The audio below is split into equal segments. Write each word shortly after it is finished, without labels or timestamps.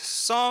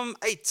Psalm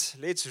 8,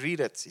 let's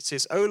read it. It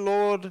says, O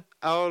Lord,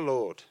 our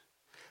Lord,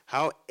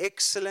 how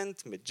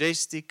excellent,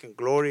 majestic, and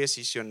glorious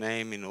is your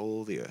name in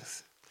all the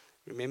earth.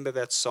 Remember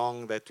that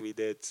song that we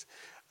did?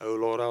 O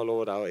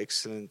Lord, how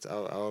excellent,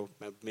 how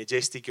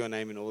majestic your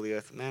name in all the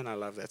earth. Man, I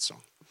love that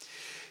song.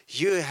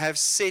 You have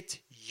set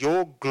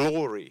your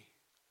glory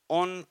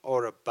on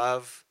or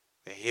above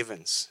the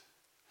heavens.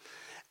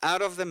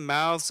 Out of the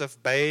mouths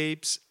of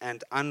babes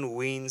and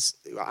unweaned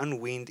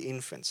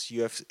infants,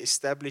 you have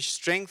established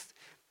strength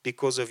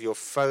because of your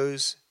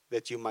foes,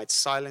 that you might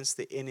silence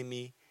the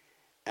enemy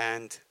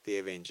and the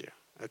avenger.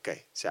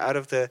 Okay, so out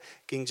of the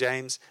King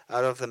James,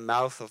 out of the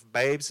mouth of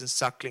babes and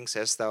sucklings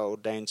hast thou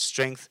ordained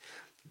strength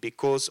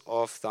because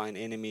of thine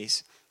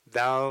enemies,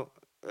 that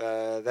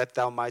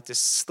thou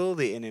mightest still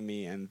the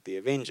enemy and the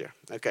avenger.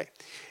 Okay,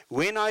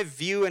 when I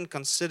view and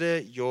consider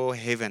your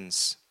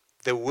heavens,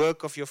 the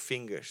work of your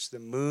fingers, the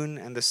moon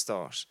and the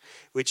stars,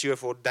 which you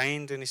have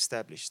ordained and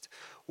established.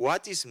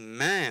 What is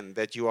man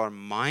that you are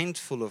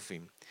mindful of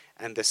him,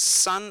 and the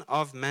son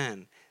of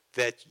man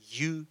that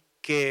you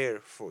care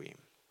for him?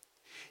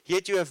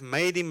 Yet you have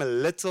made him a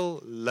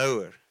little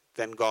lower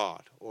than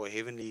God or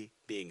heavenly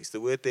beings.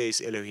 The word there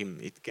is Elohim.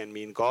 It can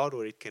mean God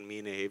or it can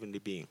mean a heavenly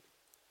being.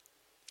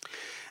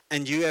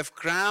 And you have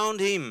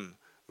crowned him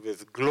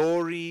with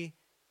glory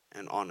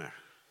and honor.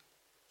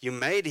 You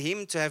made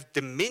him to have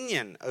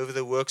dominion over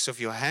the works of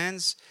your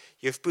hands.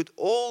 You have put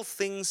all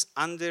things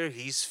under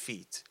his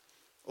feet.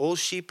 All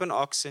sheep and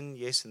oxen,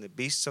 yes, and the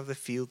beasts of the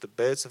field, the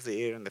birds of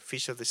the air, and the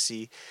fish of the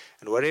sea,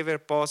 and whatever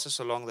passes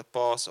along the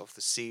paths of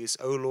the seas.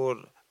 O Lord,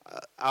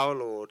 our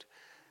Lord,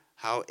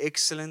 how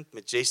excellent,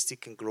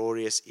 majestic, and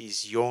glorious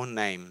is your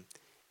name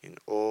in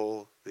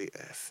all the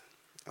earth.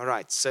 All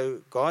right,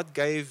 so God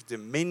gave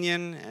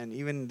dominion, and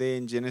even there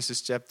in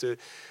Genesis chapter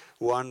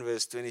 1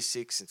 verse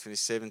 26 and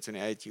 27,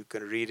 28, you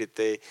can read it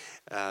there,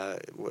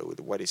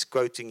 what he's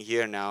quoting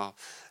here now.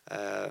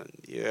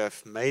 You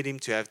have made him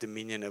to have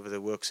dominion over the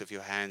works of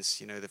your hands,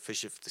 the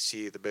fish of the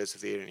sea, the birds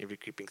of the air, and every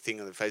creeping thing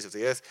on the face of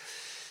the earth.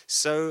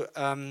 So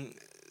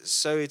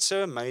it's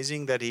so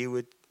amazing that he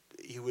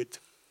would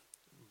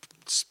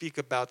speak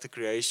about the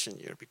creation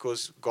here,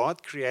 because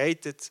God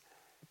created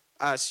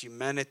us,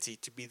 humanity,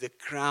 to be the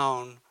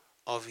crown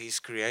of his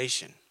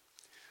creation.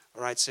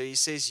 All right, so he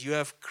says, you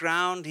have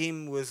crowned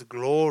him with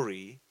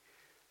glory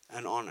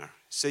and honor.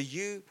 So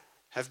you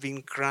have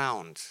been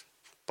crowned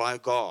by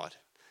God.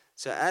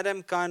 So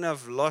Adam kind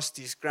of lost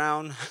his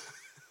crown.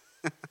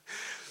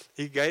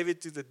 He gave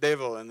it to the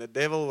devil, and the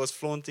devil was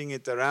flaunting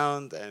it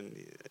around, and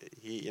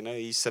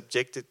he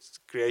subjected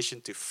creation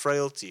to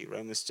frailty,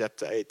 Romans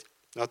chapter 8,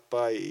 not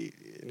by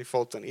any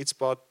fault on its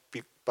part,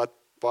 but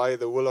by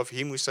the will of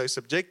him who so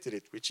subjected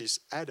it, which is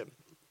Adam.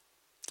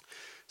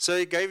 So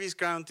he gave his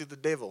crown to the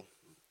devil.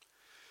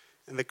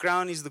 And the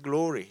crown is the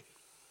glory.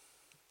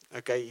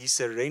 Okay, he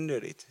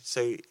surrendered it.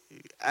 So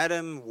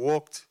Adam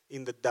walked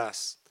in the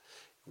dust,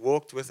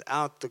 walked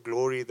without the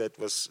glory that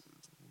was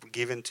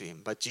given to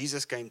him. But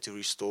Jesus came to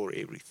restore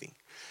everything.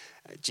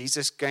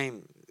 Jesus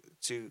came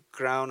to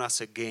crown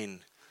us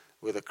again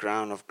with a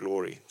crown of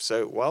glory.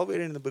 So while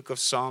we're in the book of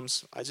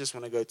Psalms, I just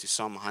want to go to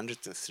Psalm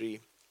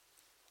 103.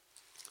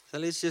 So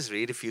let's just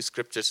read a few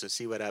scriptures and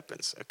see what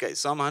happens. Okay,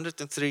 Psalm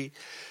 103.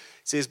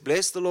 It says,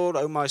 bless the Lord,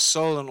 O my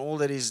soul, and all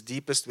that is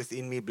deepest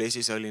within me. Bless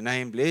his holy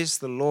name. Bless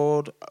the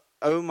Lord,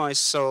 O my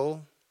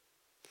soul,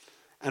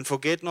 and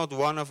forget not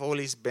one of all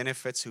his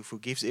benefits, who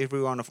forgives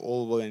every one of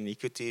all your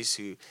iniquities,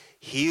 who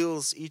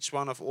heals each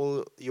one of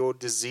all your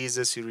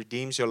diseases, who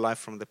redeems your life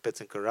from the pit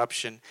and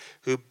corruption,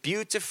 who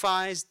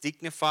beautifies,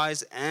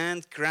 dignifies,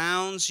 and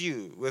crowns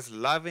you with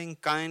loving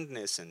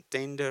kindness and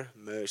tender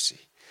mercy.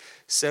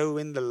 So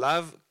when the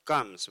love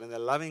comes, when the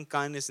loving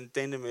kindness and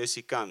tender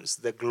mercy comes,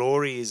 the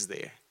glory is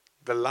there.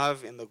 The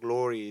love and the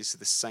glory is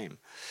the same.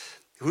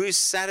 Who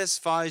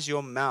satisfies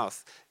your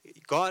mouth?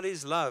 God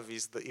is love.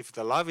 If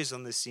the love is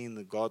on the scene,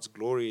 then God's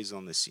glory is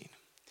on the scene.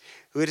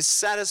 Who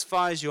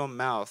satisfies your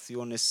mouth,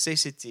 your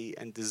necessity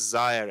and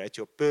desire at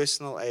your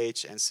personal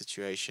age and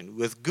situation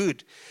with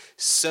good,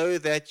 so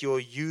that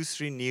your youth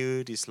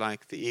renewed is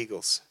like the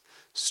eagles,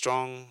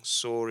 strong,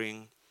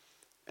 soaring,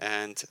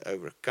 and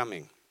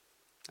overcoming.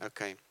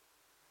 Okay.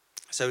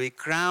 So he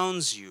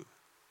crowns you.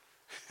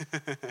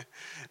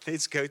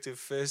 Let's go to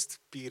 1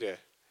 Peter.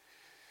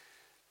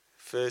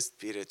 1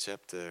 Peter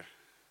chapter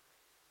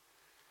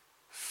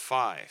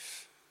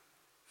 5.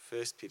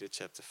 1 Peter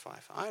chapter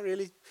 5.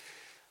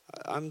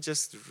 I'm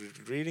just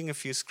reading a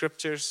few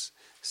scriptures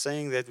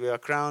saying that we are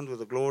crowned with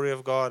the glory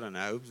of God, and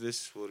I hope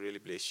this will really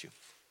bless you.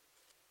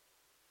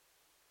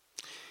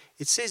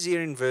 It says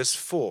here in verse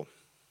 4,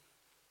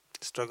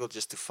 I struggle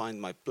just to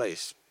find my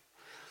place.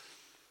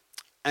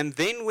 And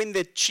then when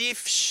the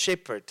chief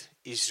shepherd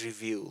is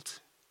revealed,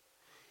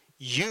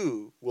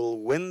 you will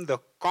win the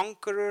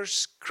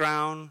conqueror's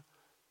crown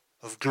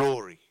of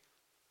glory.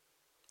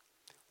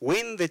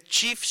 When the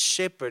chief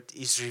shepherd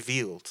is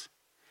revealed,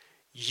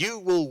 you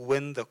will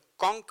win the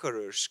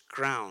conqueror's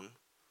crown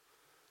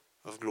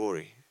of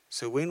glory.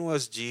 So when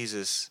was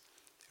Jesus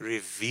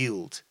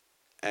revealed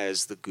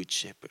as the good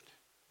shepherd?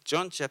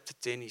 John chapter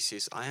 10, he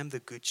says, I am the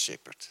good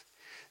shepherd.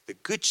 The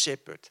good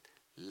shepherd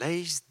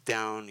lays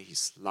down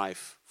his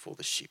life for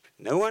the sheep.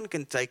 No one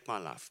can take my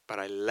life, but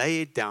I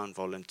lay it down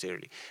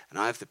voluntarily, and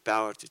I have the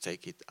power to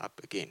take it up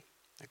again.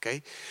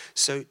 Okay?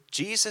 So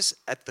Jesus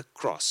at the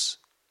cross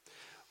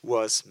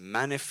was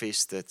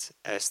manifested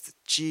as the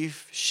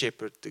chief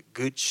shepherd, the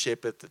good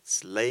shepherd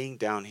that's laying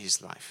down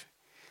his life.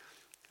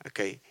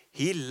 Okay,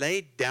 he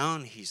laid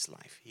down his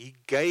life. He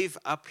gave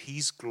up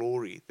his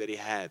glory that he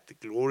had, the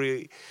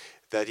glory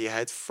that he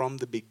had from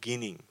the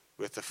beginning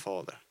with the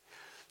Father.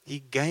 He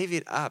gave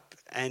it up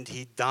and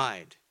he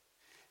died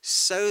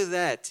so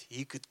that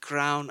he could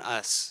crown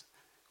us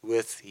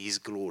with his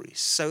glory,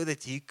 so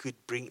that he could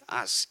bring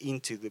us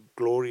into the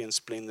glory and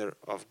splendor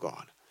of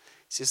God.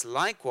 He says,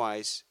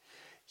 likewise,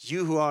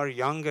 you who are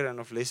younger and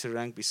of lesser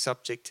rank, be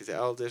subject to the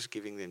elders,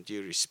 giving them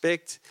due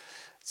respect.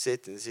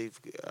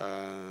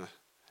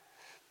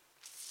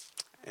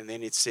 And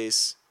then it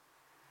says,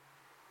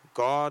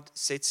 God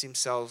sets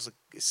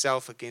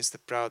himself against the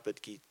proud, but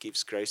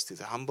gives grace to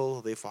the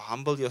humble. Therefore,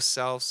 humble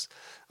yourselves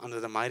under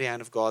the mighty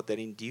hand of God, that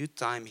in due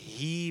time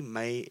he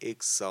may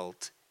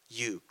exalt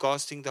you,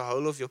 casting the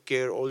whole of your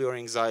care, all your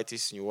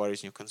anxieties and your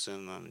worries and your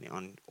concerns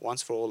on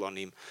once for all on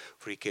him,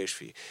 for he cares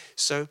for you.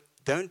 So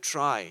don't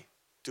try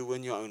to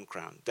win your own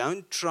crown.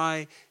 Don't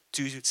try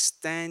to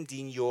stand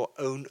in your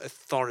own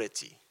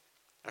authority.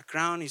 A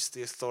crown is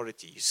the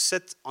authority. You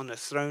sit on a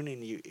throne,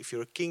 and if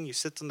you're a king, you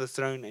sit on the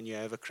throne and you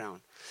have a crown.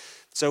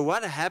 So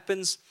what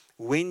happens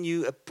when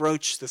you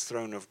approach the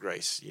throne of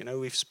grace? You know,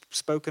 we've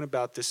spoken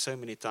about this so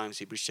many times,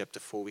 Hebrews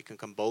chapter 4. We can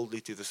come boldly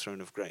to the throne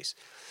of grace.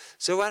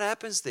 So what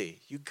happens there?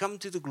 You come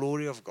to the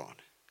glory of God.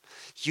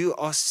 You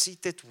are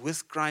seated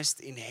with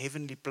Christ in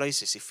heavenly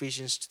places,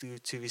 Ephesians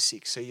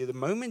 2:6. So the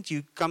moment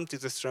you come to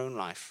the throne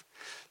life,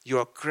 you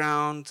are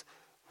crowned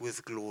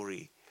with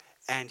glory.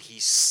 And he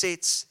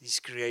sets his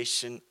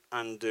creation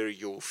under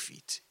your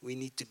feet. We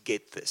need to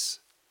get this.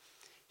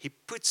 He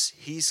puts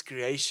his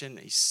creation,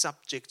 he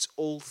subjects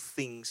all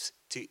things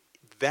to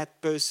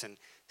that person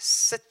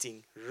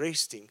sitting,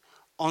 resting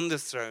on the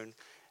throne,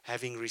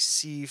 having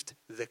received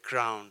the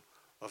crown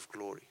of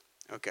glory.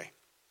 Okay.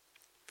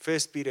 1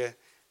 Peter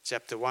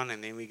chapter 1,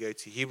 and then we go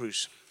to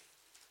Hebrews.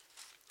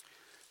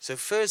 So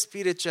 1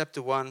 Peter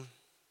chapter 1,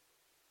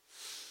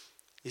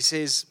 he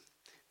says,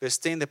 verse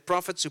 10, the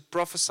prophets who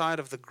prophesied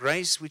of the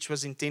grace which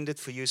was intended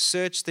for you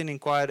searched and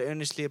inquired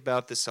earnestly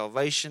about the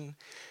salvation.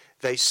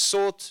 They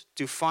sought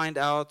to find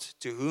out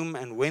to whom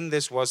and when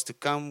this was to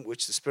come,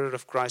 which the Spirit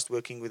of Christ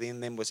working within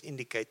them was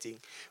indicating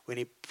when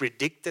he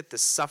predicted the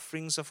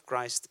sufferings of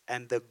Christ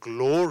and the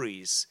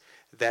glories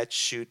that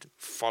should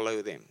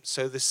follow them.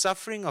 So the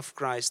suffering of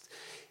Christ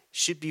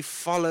should be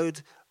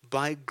followed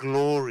by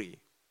glory.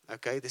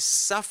 Okay, the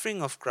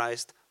suffering of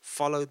Christ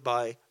followed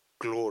by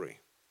glory.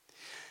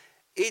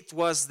 It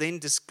was then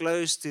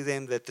disclosed to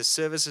them that the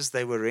services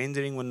they were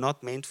rendering were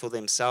not meant for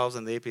themselves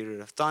and their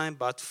period of time,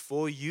 but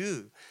for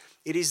you.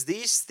 It is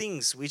these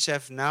things which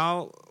have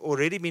now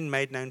already been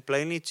made known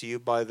plainly to you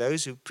by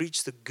those who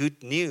preach the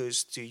good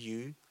news to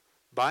you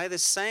by the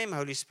same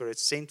Holy Spirit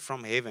sent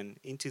from heaven.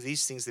 Into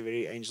these things the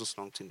very angels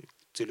long to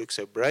look.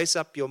 So brace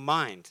up your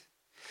mind.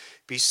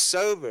 Be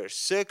sober,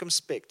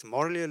 circumspect,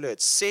 morally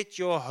alert. Set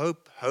your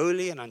hope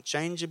wholly and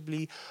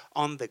unchangeably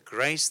on the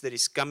grace that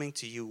is coming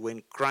to you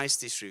when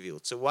Christ is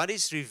revealed. So what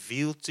is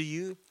revealed to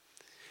you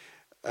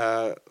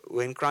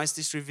when Christ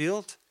is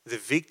revealed? The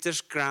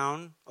victor's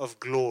crown of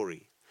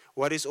glory.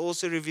 What is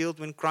also revealed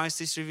when Christ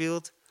is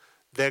revealed?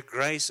 The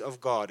grace of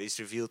God is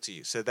revealed to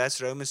you. So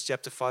that's Romans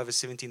chapter 5 verse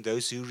 17.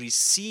 Those who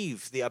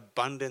receive the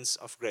abundance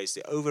of grace,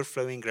 the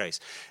overflowing grace,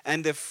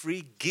 and the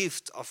free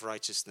gift of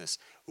righteousness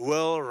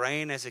will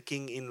reign as a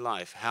king in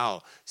life.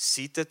 How?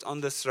 Seated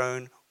on the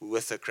throne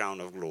with a crown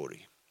of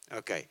glory.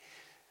 Okay.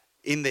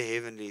 In the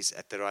heavenlies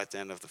at the right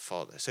hand of the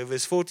Father. So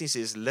verse 14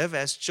 says, live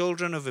as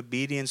children of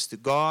obedience to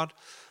God.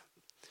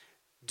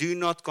 Do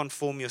not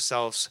conform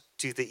yourselves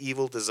to the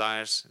evil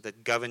desires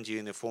that governed you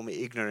in the former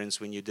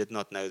ignorance when you did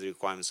not know the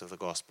requirements of the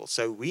gospel.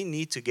 So we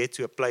need to get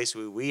to a place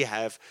where we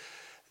have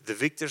the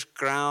victor's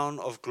crown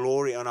of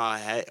glory on our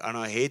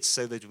heads,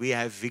 so that we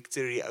have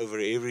victory over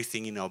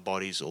everything in our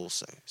bodies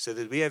also. So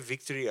that we have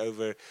victory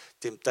over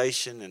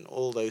temptation and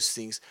all those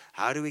things.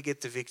 How do we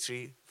get the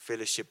victory?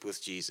 Fellowship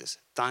with Jesus.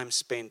 Time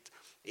spent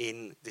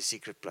in the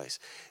secret place.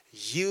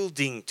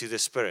 Yielding to the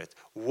Spirit.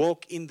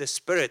 Walk in the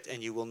Spirit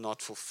and you will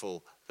not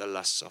fulfill the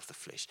lusts of the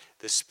flesh.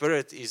 The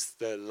Spirit is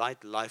the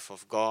light life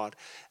of God,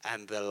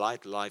 and the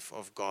light life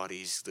of God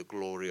is the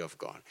glory of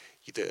God.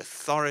 The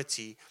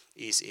authority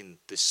is in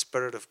the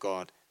Spirit of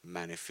God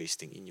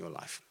manifesting in your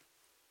life.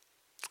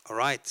 All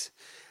right.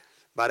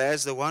 But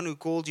as the one who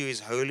called you is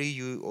holy,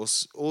 you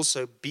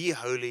also be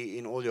holy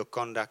in all your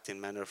conduct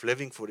and manner of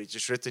living, for it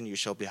is written, you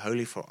shall be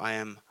holy, for I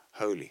am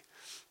holy.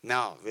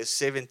 Now,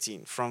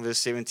 from verse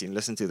 17,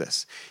 listen to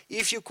this.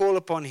 If you call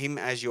upon him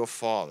as your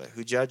Father,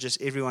 who judges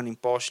everyone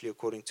impartially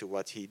according to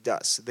what he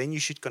does, then you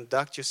should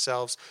conduct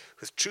yourselves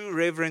with true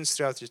reverence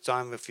throughout your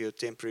time of your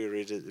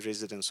temporary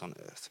residence on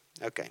earth.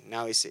 Okay,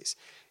 now he says,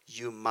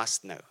 you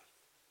must know.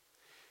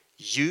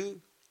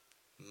 You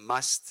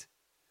must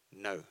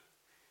know.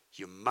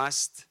 You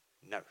must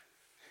know.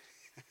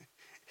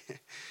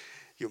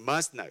 You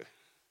must know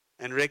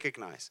and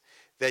recognize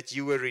that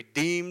you were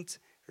redeemed,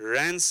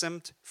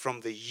 ransomed from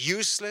the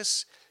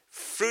useless,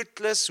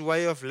 fruitless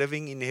way of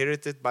living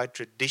inherited by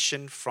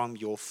tradition from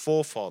your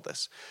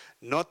forefathers,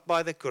 not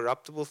by the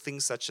corruptible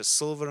things such as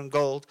silver and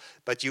gold,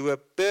 but you were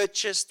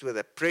purchased with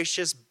the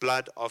precious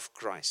blood of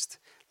Christ,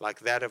 like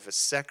that of a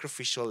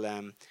sacrificial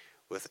lamb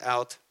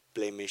without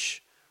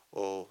blemish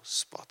or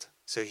spot.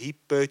 So he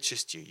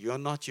purchased you. You are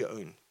not your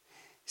own.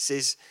 He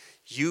says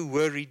you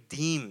were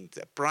redeemed.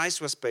 A price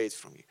was paid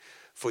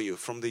for you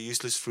from the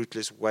useless,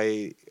 fruitless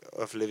way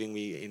of living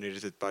we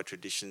inherited by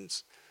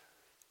traditions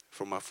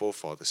from our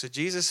forefathers. So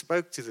Jesus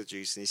spoke to the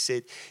Jews and he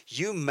said,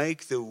 you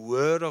make the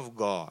word of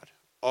God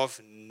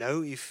of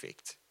no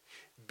effect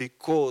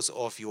because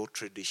of your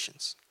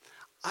traditions.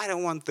 I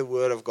don't want the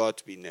word of God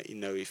to be in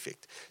no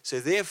effect. So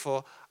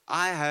therefore,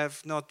 I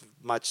have not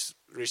much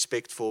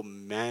respect for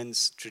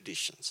man's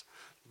traditions,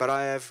 but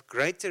I have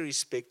greater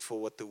respect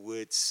for what the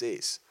word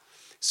says.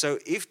 So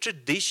if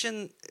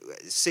tradition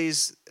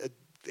says,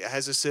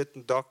 has a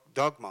certain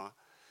dogma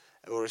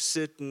or a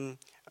certain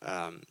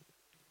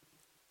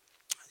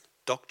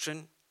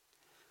doctrine,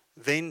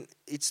 then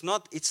it's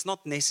not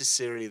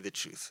necessarily the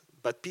truth.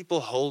 But people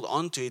hold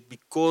on to it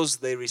because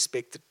they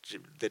respect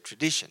the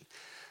tradition.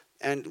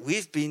 And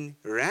we've been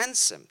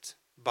ransomed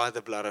by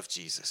the blood of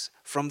Jesus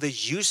from the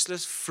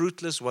useless,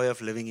 fruitless way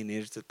of living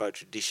inherited by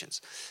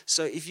traditions.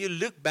 So if you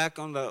look back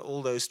on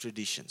all those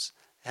traditions,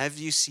 have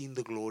you seen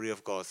the glory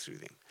of God through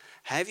them?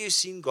 Have you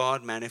seen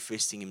God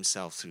manifesting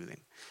himself through them?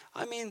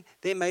 I mean,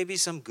 there may be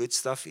some good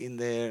stuff in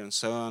there and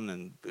so on,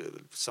 and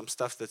some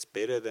stuff that's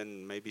better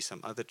than maybe some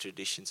other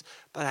traditions.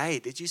 But hey,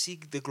 did you see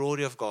the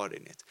glory of God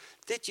in it?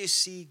 Did you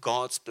see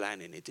God's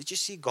plan in it? Did you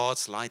see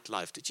God's light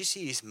life? Did you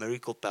see his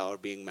miracle power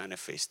being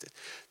manifested?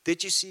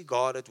 Did you see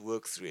God at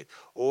work through it?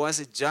 Or was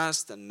it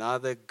just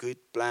another good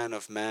plan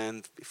of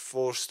man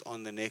forced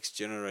on the next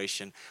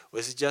generation?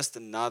 Was it just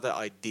another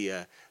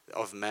idea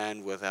of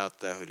man without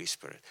the Holy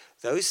Spirit?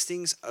 Those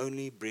things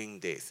only bring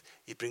death.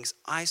 It brings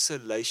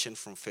isolation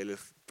from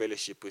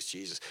fellowship with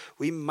Jesus.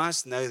 We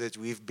must know that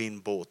we've been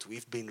bought.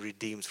 We've been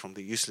redeemed from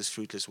the useless,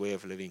 fruitless way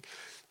of living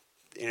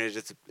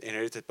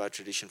inherited by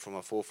tradition from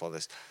our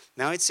forefathers.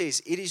 Now it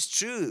says, it is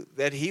true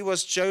that he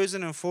was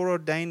chosen and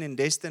foreordained and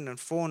destined and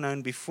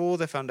foreknown before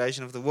the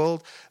foundation of the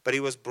world, but he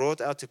was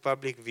brought out to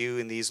public view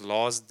in these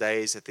last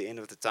days at the end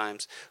of the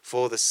times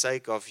for the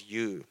sake of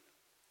you.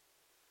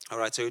 All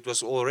right, so it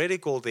was already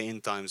called the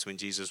end times when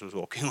Jesus was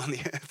walking on the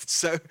earth.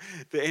 So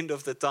the end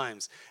of the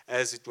times,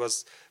 as it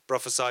was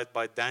prophesied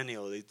by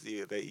Daniel,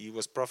 he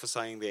was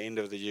prophesying the end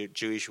of the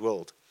Jewish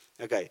world.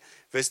 Okay,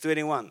 verse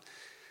 21.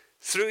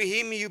 Through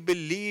him you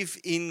believe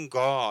in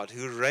God,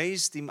 who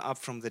raised him up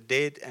from the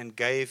dead and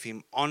gave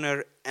him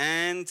honor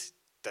and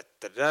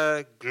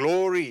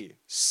glory,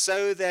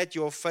 so that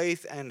your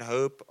faith and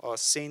hope are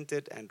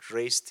centered and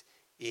rest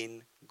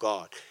in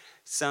God.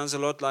 Sounds a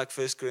lot like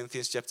 1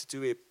 Corinthians chapter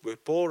 2 where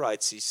Paul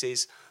writes, he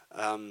says,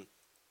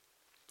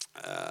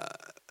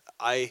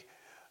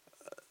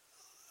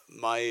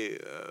 my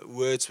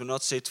words were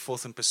not set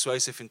forth in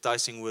persuasive,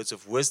 enticing words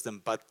of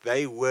wisdom, but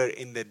they were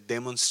in the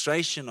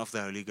demonstration of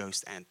the Holy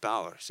Ghost and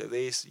power. So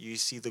there's, you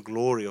see the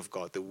glory of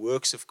God, the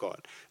works of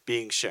God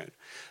being shown.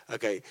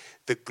 Okay,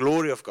 the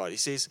glory of God. He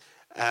says,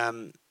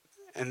 and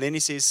then he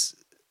says,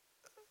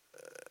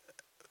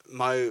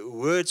 my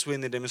words were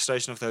in the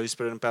demonstration of the Holy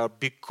Spirit and power,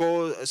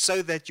 because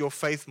so that your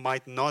faith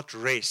might not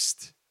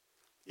rest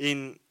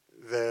in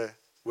the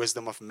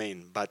wisdom of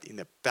men, but in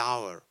the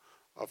power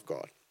of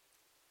God.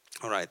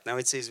 All right, now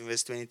it says in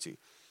verse 22,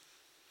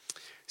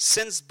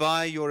 since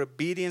by your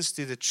obedience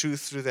to the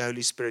truth through the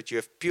Holy Spirit you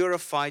have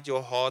purified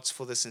your hearts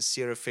for the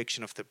sincere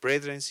affection of the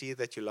brethren, see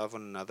that you love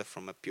one another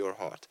from a pure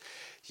heart.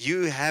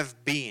 You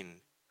have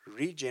been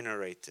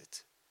regenerated,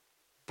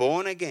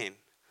 born again,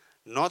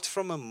 not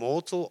from a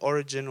mortal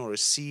origin or a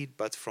seed,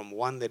 but from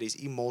one that is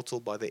immortal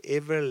by the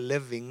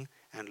ever-living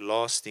and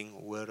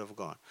lasting Word of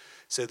God.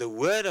 So the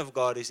Word of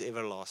God is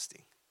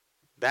everlasting.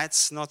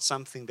 That's not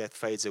something that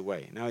fades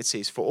away. Now it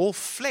says, for all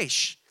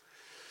flesh,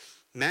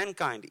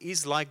 mankind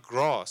is like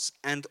grass,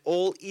 and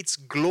all its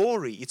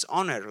glory, its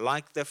honor,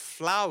 like the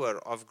flower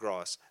of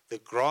grass. The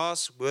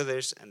grass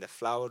withers and the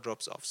flower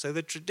drops off. So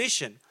the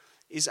tradition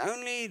is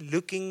only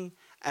looking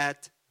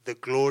at the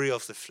glory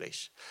of the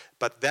flesh.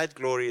 But that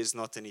glory is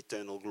not an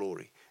eternal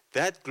glory.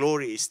 That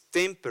glory is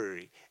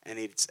temporary and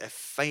it's a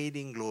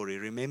fading glory.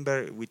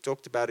 Remember, we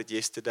talked about it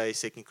yesterday,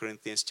 2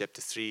 Corinthians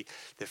chapter 3.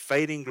 The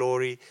fading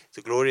glory,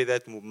 the glory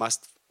that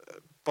must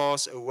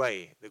pass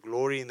away, the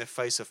glory in the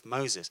face of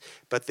Moses.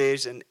 But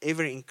there's an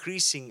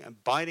ever-increasing,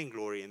 abiding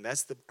glory, and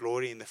that's the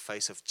glory in the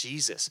face of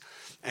Jesus.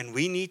 And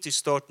we need to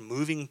start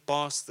moving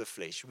past the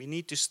flesh. We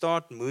need to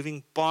start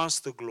moving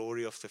past the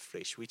glory of the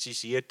flesh, which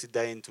is here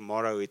today, and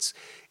tomorrow it's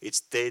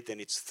dead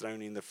and it's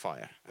thrown in the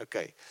fire.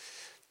 Okay.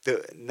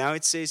 Now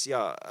it says,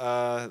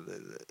 the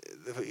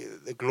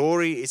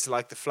glory is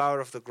like the flower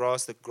of the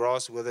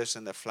grass withers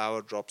and the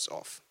flower drops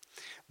off.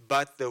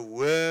 But the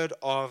word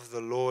of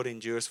the Lord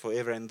endures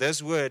forever. And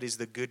this word is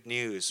the good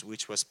news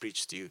which was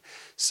preached to you.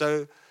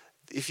 So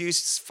if you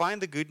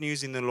find the good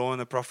news in the law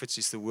and the prophets,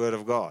 is the word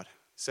of God.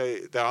 So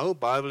the whole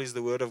Bible is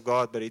the word of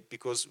God, but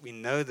because we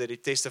know that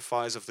it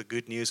testifies of the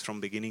good news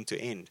from beginning to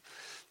end.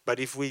 But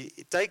if we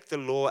take the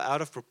law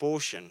out of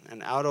proportion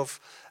and out of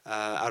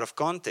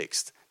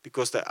context,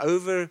 because the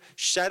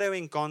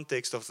overshadowing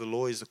context of the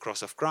law is the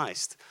cross of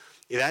Christ,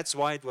 that's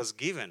why it was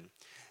given.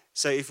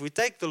 So if we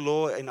take the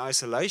law in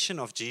isolation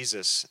of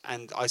Jesus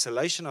and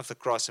isolation of the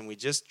cross, and we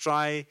just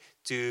try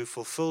to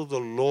fulfill the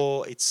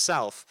law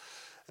itself,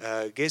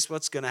 guess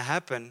what's going to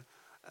happen?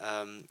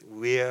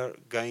 We're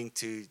going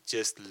to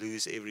just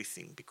lose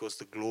everything, because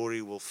the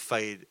glory will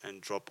fade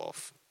and drop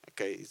off.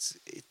 Okay,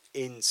 it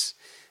ends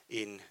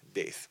in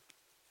death.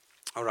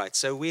 All right,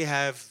 so we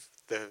have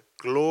the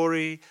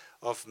glory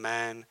of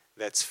man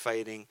that's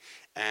fading,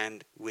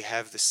 and we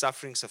have the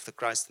sufferings of the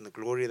Christ and the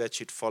glory that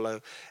should follow,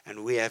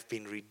 and we have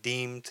been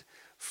redeemed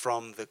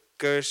from the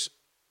curse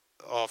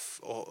or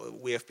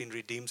we have been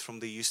redeemed from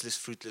the useless,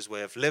 fruitless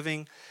way of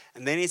living.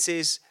 And then it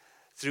says,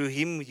 through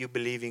him you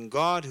believe in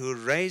God, who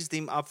raised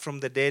him up from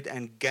the dead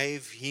and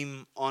gave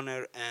him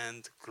honor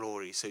and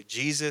glory. So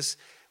Jesus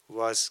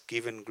was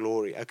given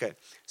glory. Okay,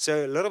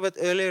 so a little bit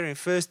earlier in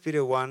 1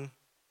 Peter 1,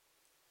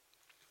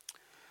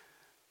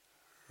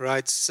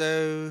 right,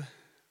 so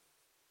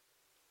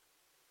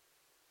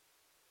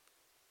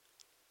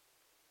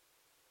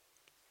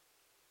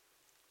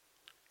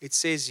it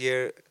says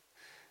here,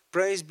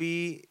 praise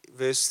be,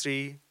 verse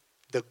 3,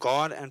 the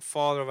God and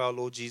Father of our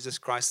Lord Jesus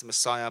Christ the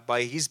Messiah.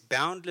 By his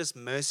boundless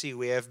mercy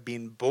we have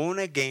been born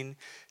again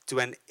to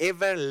an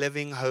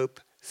ever-living hope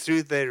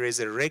through the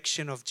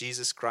resurrection of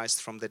Jesus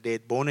Christ from the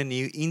dead, born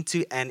anew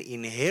into an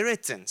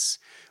inheritance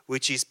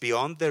which is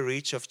beyond the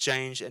reach of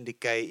change and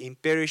decay,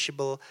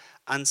 imperishable,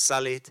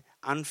 unsullied,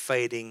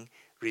 unfading,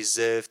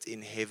 reserved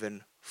in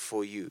heaven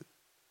for you.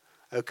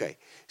 Okay,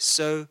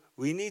 so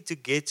we need to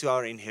get to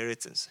our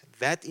inheritance.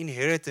 That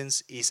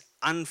inheritance is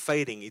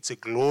unfading. It's a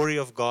glory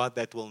of God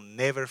that will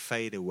never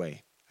fade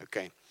away.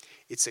 Okay,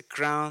 it's a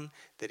crown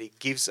that he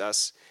gives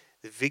us,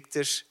 the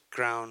victor's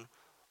crown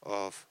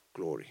of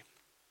glory.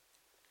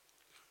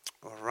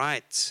 All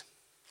right.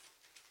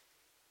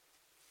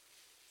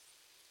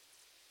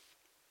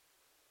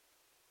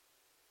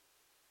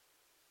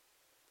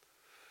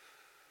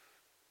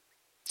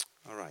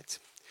 All right.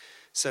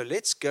 So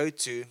let's go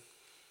to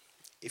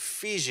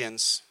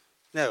Ephesians.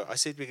 No, I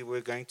said we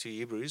were going to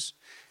Hebrews.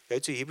 Go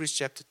to Hebrews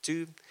chapter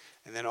 2.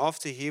 And then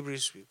after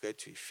Hebrews, we go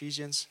to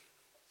Ephesians.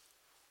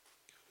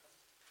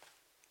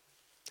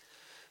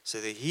 So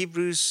the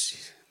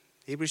Hebrews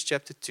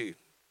chapter 2.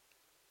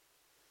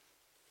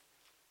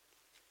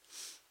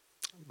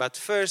 But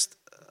first,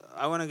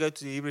 I want to go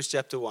to Hebrews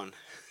chapter 1.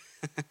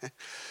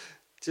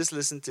 Just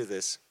listen to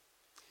this.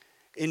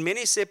 In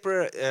many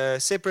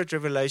separate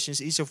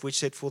revelations, each of which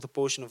set forth a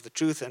portion of the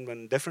truth, and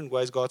in different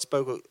ways God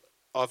spoke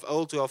of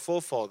old to our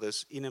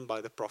forefathers in and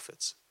by the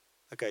prophets.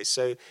 Okay,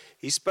 so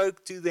he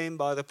spoke to them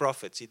by the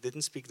prophets. He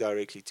didn't speak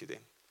directly to them.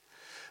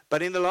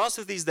 But in the last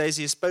of these days,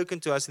 he has spoken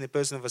to us in the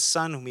person of a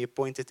Son, whom he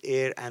appointed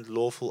heir and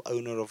lawful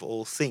owner of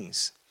all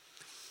things.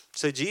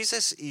 So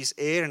Jesus is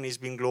heir and he's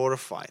been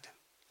glorified.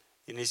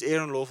 And he's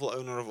heir and lawful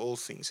owner of all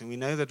things. And we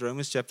know that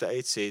Romans chapter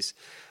 8 says,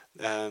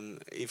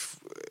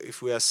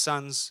 if we are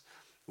sons,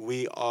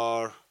 we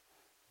are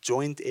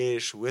joint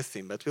heirs with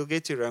him. But we'll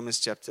get to Romans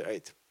chapter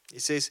 8.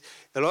 It says,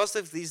 the last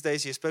of these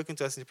days he has spoken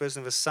to us in the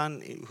person of a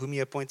Son, whom he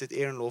appointed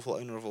heir and lawful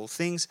owner of all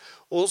things,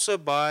 also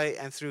by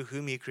and through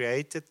whom he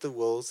created the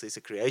worlds. There's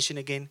a creation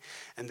again.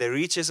 And the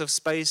reaches of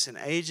space and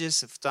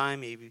ages of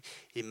time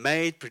he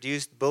made,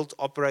 produced, built,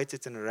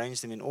 operated, and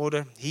arranged them in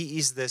order. He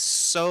is the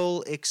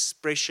sole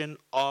expression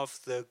of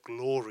the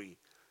glory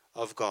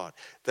of God,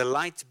 the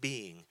light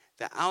being,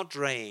 the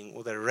outraying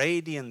or the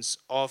radiance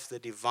of the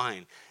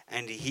divine.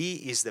 And he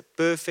is the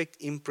perfect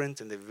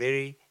imprint and the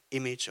very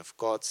image of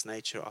God's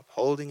nature,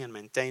 upholding and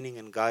maintaining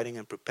and guiding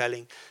and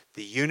propelling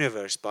the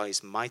universe by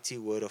his mighty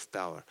word of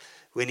power.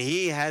 When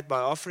he had, by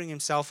offering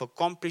himself,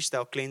 accomplished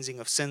our cleansing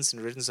of sins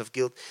and riddance of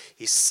guilt,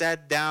 he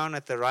sat down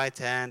at the right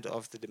hand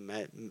of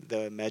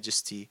the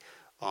majesty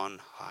on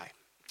high.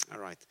 All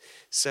right.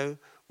 So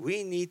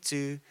we need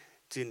to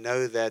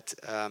know that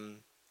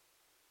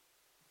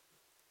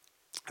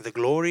the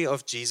glory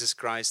of Jesus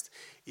Christ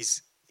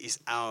is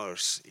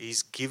ours.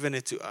 He's given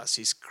it to us.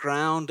 He's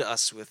crowned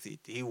us with it.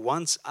 He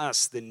wants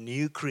us, the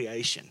new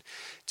creation,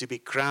 to be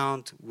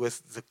crowned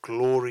with the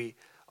glory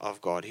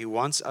of God. He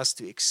wants us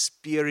to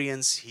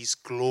experience his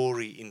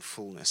glory in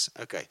fullness.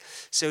 Okay,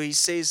 so he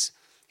says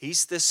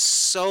he's the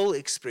sole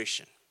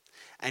expression,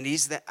 and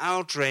he's the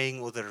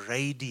outraying or the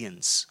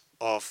radiance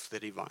of the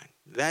divine.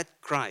 That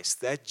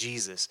Christ, that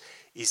Jesus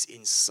is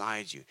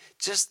inside you.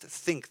 Just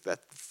think that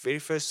very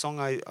first song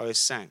I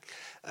sang,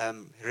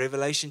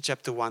 Revelation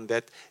chapter 1,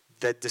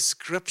 that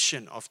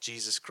description of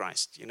Jesus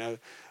Christ. You know,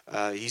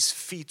 his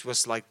feet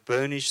was like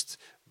burnished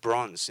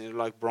bronze,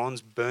 like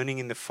bronze burning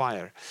in the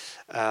fire.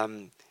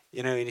 And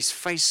his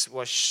face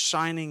was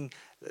shining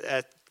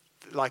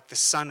like the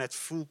sun at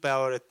full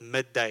power at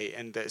midday,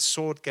 and the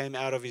sword came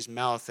out of his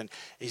mouth, and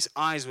his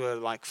eyes were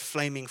like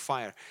flaming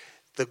fire.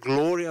 The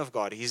glory of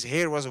God. His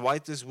hair was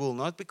white as wool,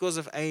 not because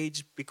of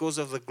age, because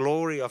of the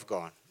glory of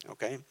God.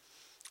 Okay?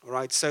 All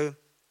right, so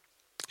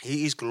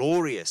he is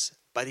glorious,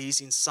 but he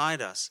is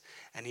inside us,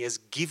 and he has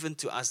given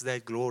to us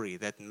that glory,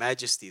 that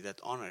majesty, that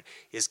honor.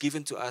 He has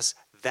given to us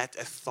that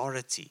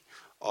authority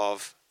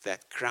of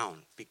that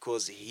crown,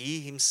 because he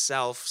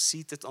himself,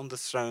 seated on the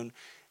throne,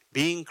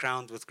 being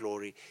crowned with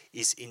glory,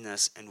 is in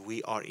us, and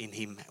we are in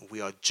him.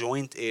 We are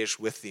joint heirs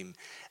with him,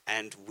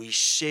 and we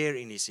share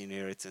in his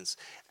inheritance,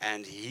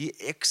 and he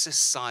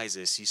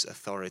exercises his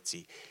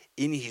authority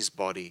in his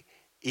body,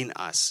 in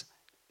us,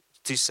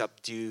 to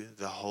subdue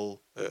the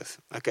whole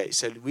earth. Okay,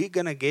 so we're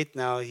going to get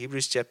now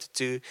Hebrews chapter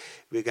 2.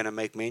 We're going to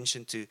make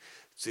mention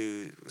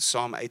to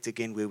Psalm 8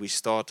 again, where we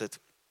started.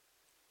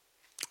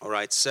 All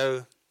right,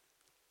 so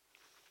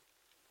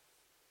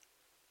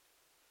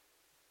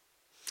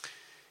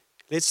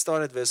let's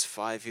start at verse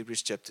 5,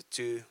 Hebrews chapter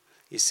 2.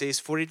 It says,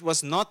 "For it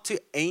was not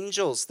to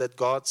angels that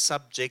God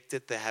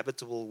subjected the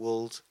habitable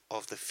world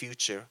of the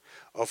future,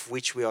 of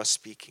which we are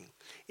speaking.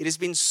 It has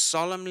been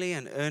solemnly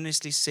and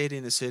earnestly said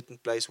in a certain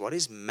place, what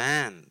is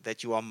man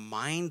that you are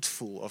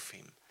mindful of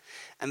him?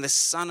 And the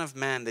Son of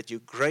Man that you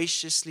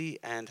graciously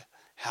and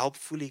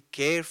helpfully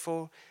care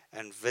for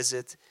and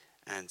visit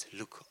and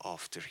look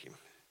after him.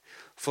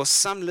 For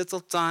some little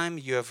time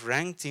you have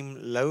ranked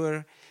him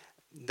lower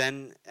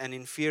than and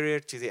inferior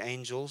to the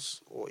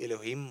angels, or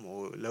Elohim,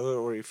 or lower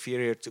or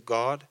inferior to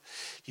God.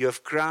 You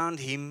have crowned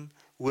him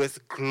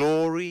with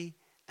glory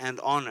and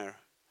honor,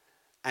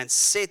 and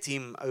set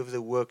him over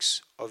the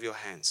works of your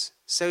hands."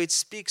 So it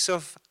speaks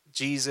of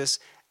Jesus,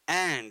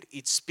 and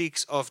it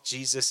speaks of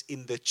Jesus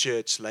in the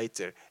church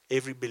later,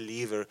 every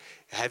believer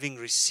having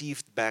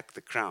received back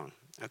the crown.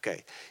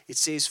 Okay, it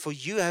says, "For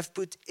you have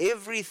put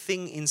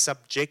everything in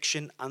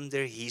subjection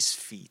under his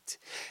feet."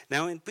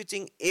 Now, in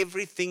putting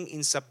everything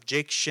in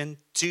subjection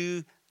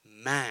to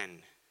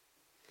man,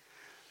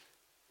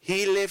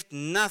 he left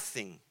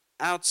nothing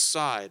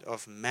outside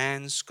of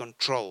man's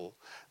control.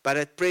 But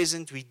at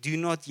present, we do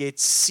not yet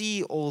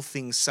see all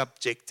things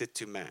subjected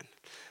to man.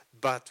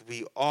 But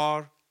we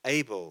are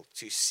able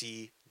to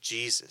see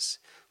Jesus,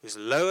 who is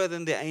lower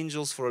than the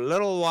angels for a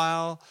little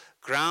while,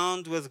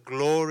 crowned with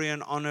glory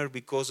and honor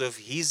because of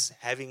his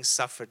having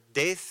suffered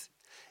death,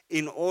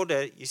 in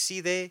order, you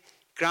see there,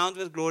 crowned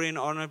with glory and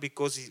honor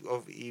because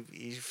of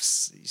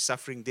his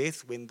suffering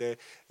death. When the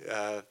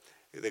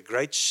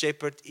great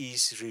shepherd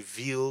is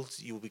revealed,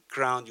 you will be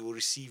crowned, you will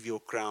receive your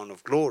crown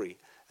of glory.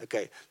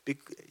 Okay,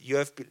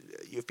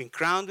 you've been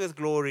crowned with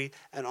glory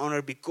and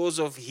honor because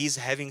of his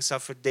having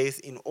suffered death,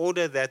 in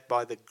order that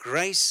by the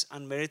grace,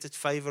 unmerited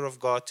favor of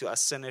God to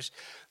us sinners,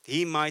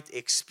 he might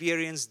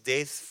experience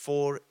death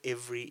for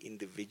every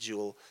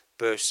individual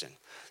person.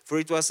 For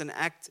it was an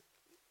act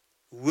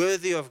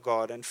worthy of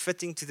God and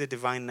fitting to the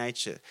divine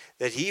nature,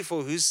 that he,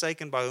 for whose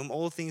sake and by whom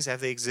all things have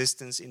their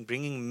existence, in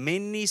bringing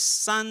many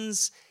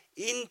sons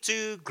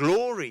into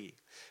glory,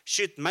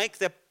 should make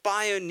the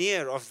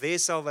pioneer of their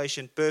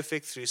salvation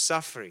perfect through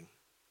suffering.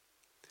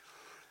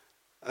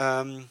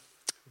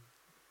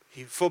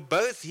 For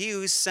both he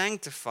who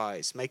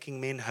sanctifies, making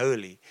men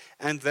holy,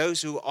 and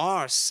those who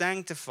are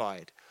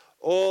sanctified,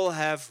 all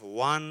have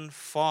one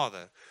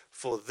Father.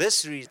 For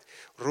this reason,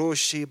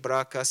 Roshi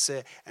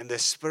Brakase, and the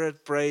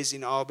Spirit prays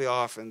in our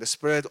behalf, and the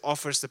Spirit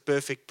offers the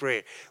perfect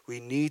prayer. We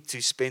need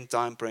to spend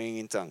time praying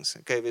in tongues.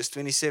 Okay, verse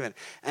 27.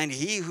 "And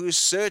he who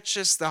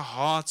searches the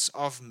hearts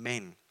of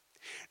men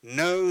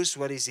knows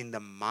what is in the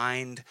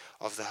mind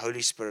of the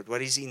Holy Spirit,"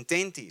 what his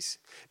intent is.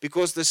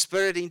 "Because the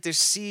Spirit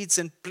intercedes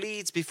and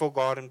pleads before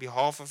God on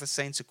behalf of the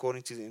saints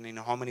according to and in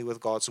harmony with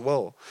God's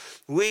will."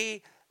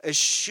 We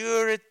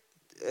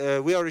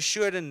are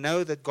assured and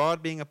know that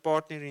God, being a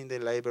partner in their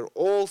labor,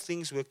 all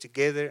things work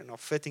together and are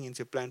fitting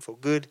into a plan for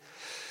good,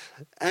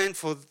 and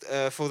for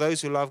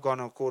those who love God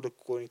and are called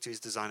according to his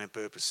design and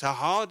purpose. So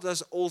how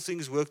does all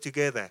things work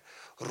together?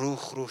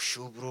 And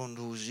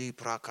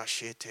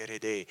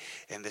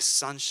the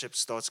sonship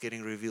starts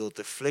getting revealed.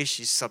 The flesh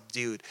is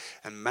subdued.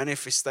 A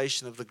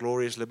manifestation of the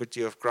glorious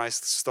liberty of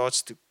Christ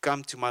starts to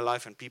come to my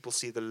life, and people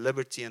see the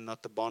liberty and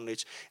not the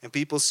bondage. And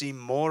people see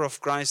more of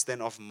Christ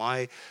than of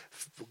my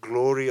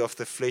glory of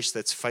the flesh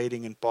that's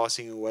fading and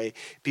passing away.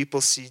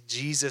 People see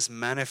Jesus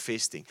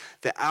manifesting,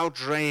 the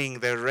outraying,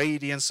 the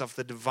radiance of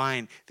the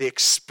divine, the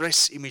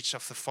express image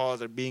of the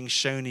Father being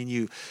shown in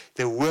you,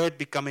 the Word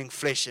becoming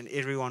flesh, and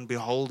everyone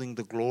beholding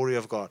the glory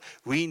of God.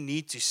 We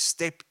need to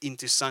step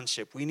into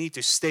sonship. We need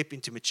to step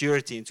into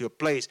maturity, into a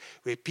place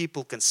where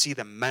people can see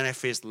the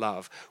manifest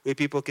love, where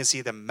people can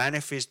see the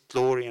manifest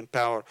glory and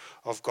power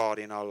of God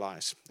in our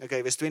lives.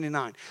 Okay, verse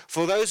 29.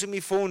 "For those whom he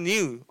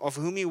foreknew, of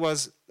whom he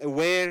was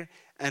aware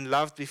and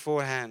loved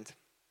beforehand,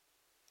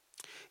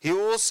 he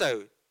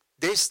also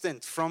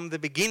destined from the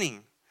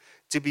beginning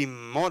to be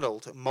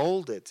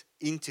molded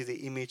into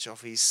the image of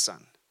his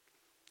Son."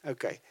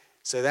 Okay,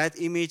 So that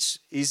image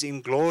is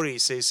in glory,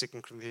 says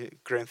 2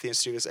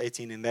 Corinthians 3 verse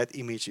 18, and that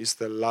image is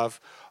the love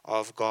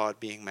of God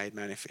being made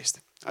manifest.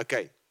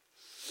 Okay.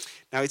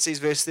 Now it says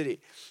verse 30,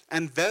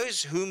 and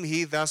those whom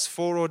he thus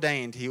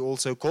foreordained, he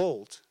also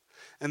called.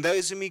 And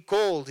those whom he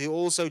called, he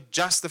also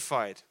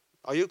justified.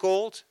 Are you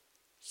called?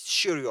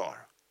 Sure you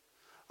are.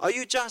 Are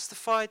you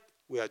justified?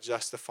 We are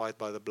justified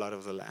by the blood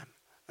of the Lamb.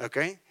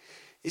 Okay?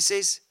 He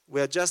says,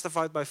 we are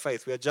justified by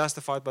faith. We are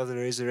justified by the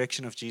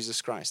resurrection of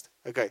Jesus Christ.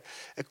 Okay.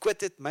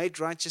 Acquitted, made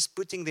righteous,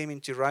 putting them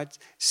into right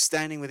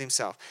standing with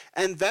himself.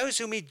 And those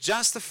whom he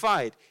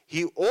justified,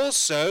 he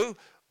also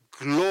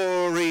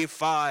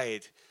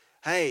glorified.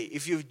 Hey,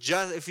 if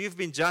you've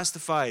been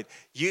justified,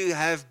 you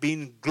have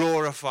been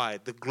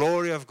glorified. The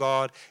glory of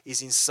God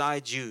is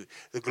inside you.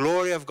 The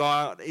glory of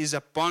God is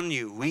upon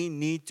you. We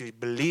need to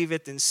believe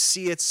it and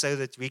see it so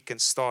that we can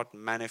start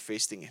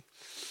manifesting it.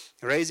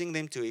 Raising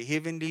them to a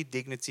heavenly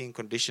dignity and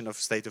condition of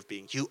state of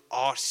being. You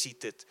are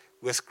seated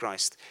with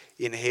Christ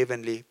in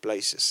heavenly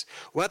places.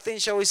 What then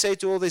shall we say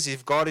to all this?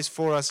 If God is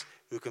for us,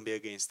 who can be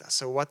against us?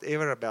 So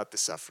whatever about the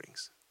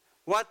sufferings,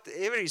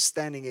 whatever is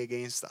standing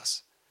against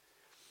us,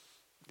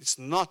 it's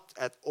not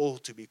at all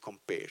to be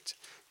compared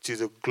to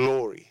the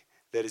glory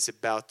that is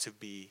about to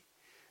be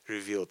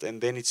revealed.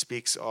 And then it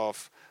speaks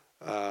of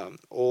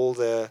all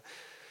the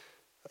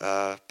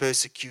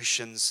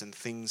persecutions and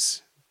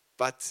things.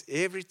 But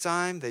every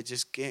time they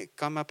just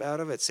come up out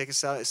of it.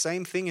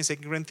 Same thing in 2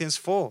 Corinthians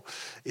 4.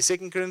 In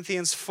 2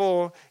 Corinthians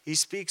 4, he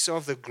speaks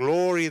of the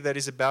glory that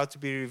is about to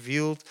be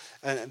revealed,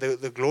 and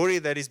the glory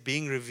that is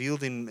being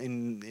revealed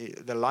in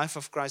the life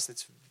of Christ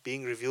that's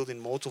being revealed in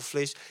mortal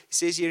flesh. He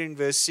says here in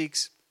verse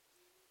 6,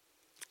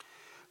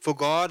 for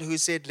God who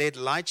said, let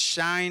light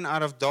shine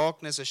out of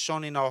darkness has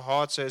shone in our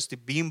hearts so as to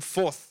beam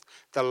forth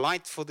the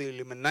light for the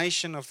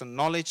illumination of the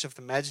knowledge of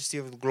the majesty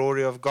of the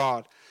glory of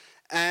God,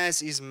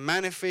 as is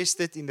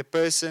manifested in the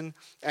person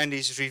and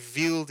is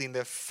revealed in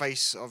the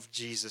face of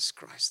Jesus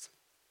Christ.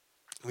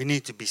 We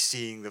need to be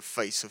seeing the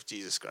face of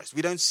Jesus Christ.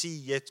 We don't see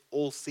yet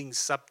all things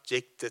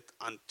subjected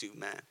unto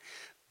man,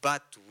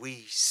 but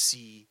we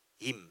see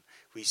him.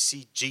 We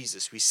see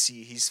Jesus, we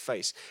see his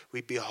face,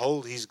 we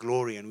behold his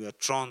glory, and we are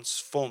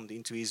transformed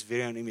into his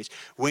very own image.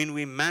 When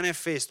we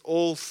manifest,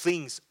 all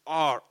things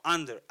are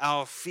under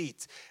our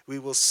feet. We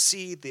will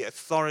see the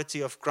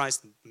authority of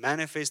Christ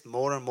manifest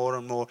more and more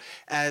and more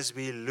as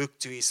we look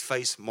to his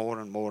face more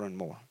and more and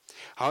more.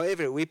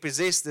 However, we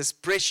possess this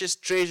precious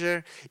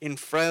treasure in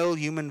frail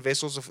human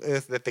vessels of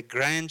earth, that the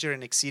grandeur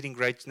and exceeding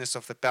greatness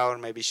of the power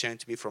may be shown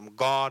to be from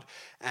God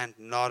and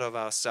not of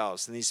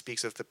ourselves. And he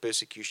speaks of the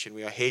persecution.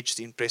 We are hedged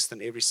in, pressed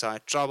on every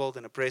side, troubled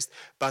and oppressed,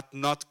 but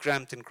not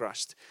cramped and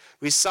crushed.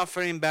 We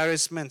suffer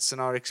embarrassments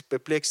and are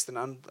perplexed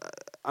and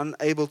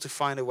unable to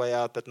find a way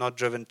out, but not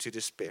driven to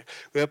despair.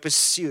 We are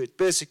pursued,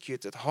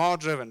 persecuted, hard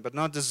driven, but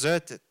not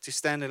deserted to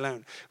stand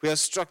alone. We are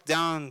struck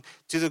down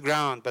to the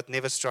ground, but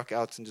never struck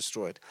out and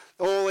destroyed.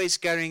 Always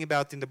carrying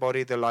about in the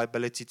body the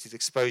liability to the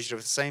exposure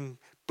of the same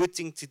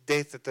putting to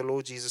death that the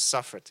Lord Jesus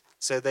suffered.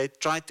 So they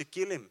tried to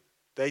kill him.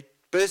 They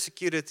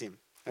persecuted him.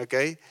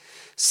 Okay?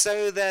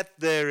 So that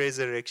the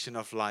resurrection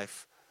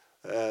life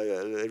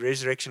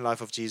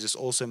of Jesus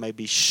also may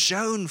be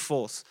shown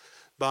forth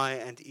by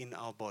and in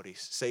our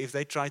bodies. So if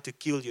they try to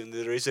kill you and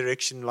the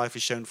resurrection life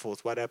is shown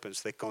forth, what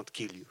happens? They can't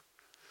kill you.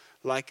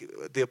 Like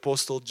the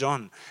Apostle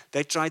John.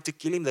 They tried to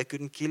kill him. They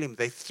couldn't kill him.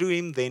 They threw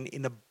him then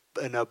in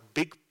a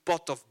big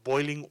pot of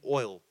boiling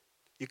oil.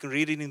 You can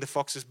read it in the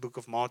Fox's Book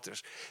of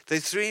Martyrs. They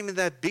threw him in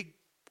that big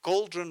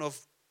cauldron of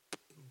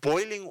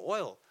boiling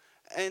oil,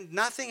 and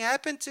nothing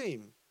happened to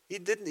him. He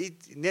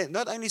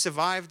not only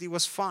survived, he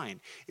was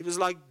fine. It was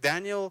like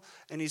Daniel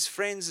and his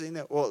friends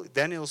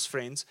Daniel's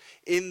friends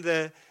in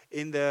the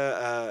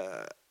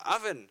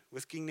oven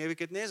with King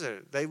Nebuchadnezzar.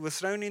 They were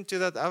thrown into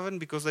that oven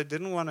because they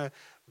didn't want to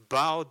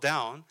bow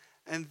down,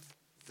 and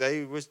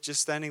they was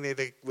just standing there.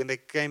 When they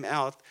came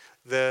out,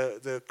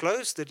 the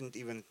clothes didn't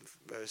even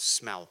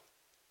smell,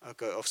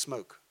 okay, of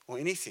smoke or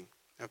anything.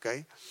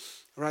 Okay,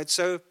 right.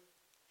 So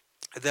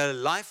the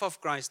life of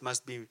Christ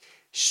must be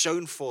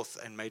shown forth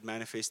and made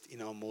manifest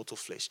in our mortal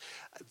flesh.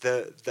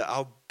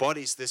 Our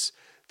bodies, this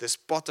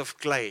pot of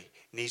clay,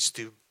 needs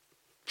to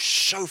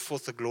show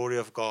forth the glory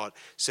of God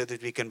so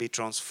that we can be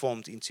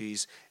transformed into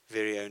his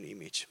very own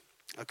image.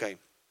 Okay.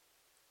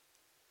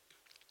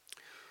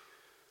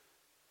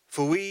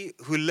 For we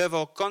who live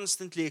are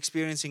constantly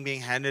experiencing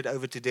being handed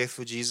over to death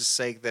for Jesus'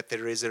 sake, that the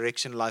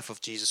resurrection life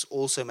of Jesus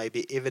also may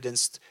be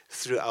evidenced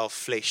through our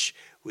flesh,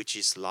 which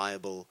is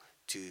liable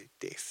to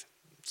death.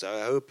 So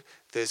I hope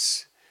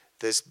this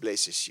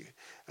blesses you.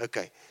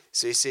 Okay,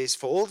 so he says,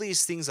 for all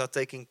these things are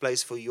taking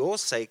place for your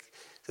sake,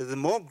 so the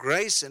more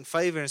grace and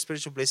favor and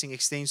spiritual blessing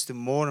extends to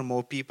more and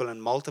more people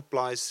and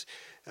multiplies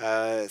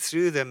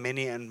through the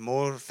many, and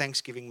more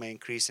thanksgiving may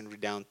increase and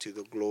redound to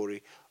the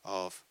glory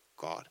of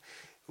God.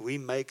 We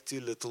make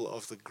too little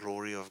of the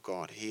glory of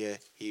God. He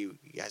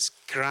has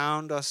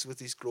crowned us with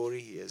his glory.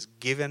 He has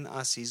given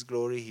us his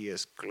glory. He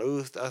has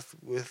clothed us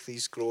with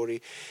his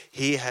glory.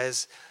 He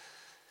has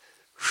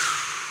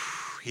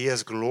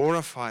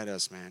glorified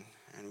us, man.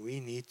 And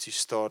we need to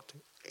start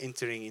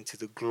entering into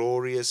the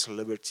glorious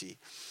liberty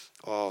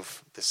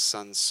of the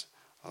sons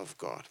of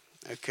God.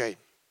 Okay.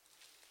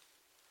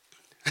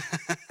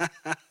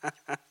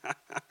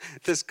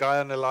 This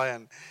guy on the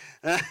lion.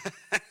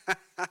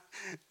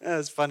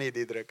 That's funny,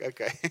 Diederik.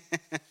 Okay.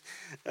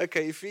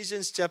 Okay,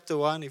 Ephesians chapter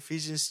 1,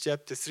 Ephesians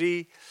chapter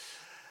 3.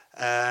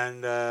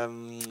 And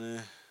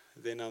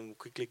then I'm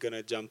quickly going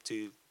to jump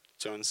to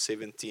John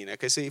 17.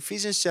 Okay, so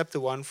Ephesians chapter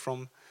 1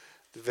 from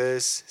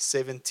verse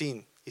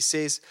 17. He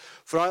says,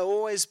 "For I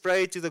always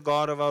pray to the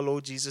God of our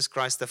Lord Jesus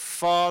Christ, the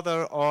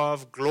Father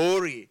of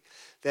glory,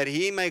 that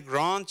he may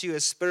grant you a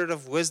spirit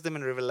of wisdom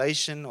and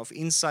revelation, of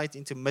insight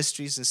into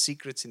mysteries and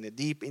secrets in the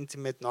deep,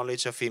 intimate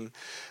knowledge of him,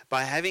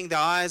 by having the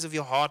eyes of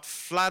your heart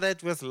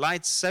flooded with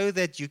light, so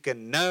that you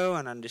can know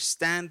and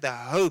understand the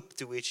hope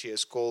to which he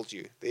has called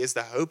you." There's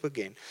the hope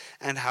again.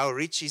 "And how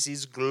rich is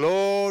his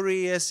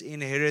glorious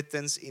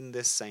inheritance in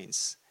the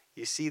saints."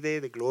 You see there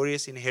the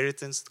glorious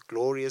inheritance, the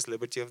glorious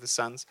liberty of the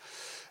sons.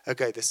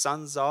 Okay, the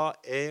sons are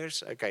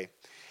heirs. Okay.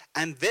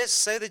 "And this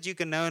so that you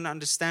can know and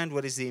understand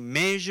what is the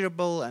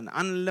immeasurable and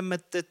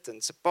unlimited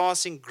and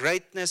surpassing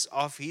greatness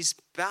of his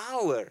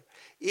power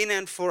in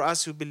and for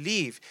us who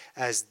believe,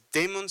 as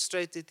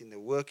demonstrated in the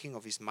working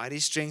of his mighty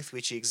strength,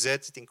 which he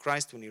exerted in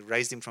Christ when he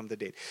raised him from the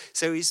dead."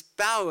 So his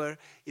power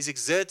is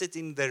exerted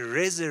in the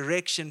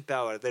resurrection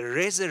power. The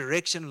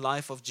resurrection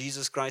life of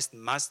Jesus Christ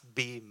must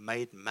be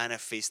made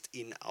manifest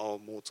in our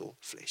mortal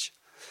flesh.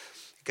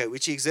 Okay,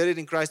 "which he exerted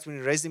in Christ when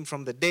he raised him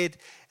from the dead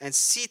and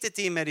seated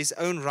him at his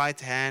own right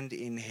hand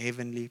in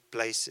heavenly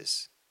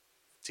places."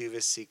 2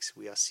 verse 6,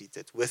 we are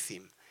seated with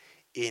him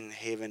in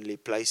heavenly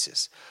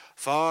places,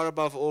 far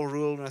above all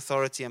rule and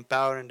authority and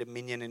power and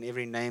dominion, and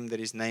every name that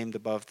is named,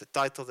 above the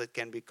title that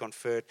can be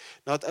conferred,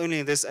 not only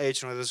in this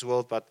age nor this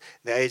world, but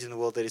the age and the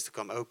world that is to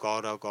come. O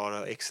God,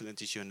 how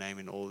excellent is your name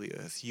in all the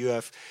earth. You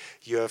have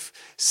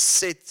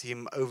set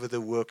him over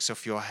the works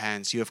of your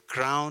hands. You have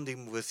crowned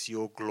him with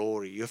your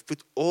glory. You have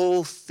put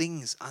all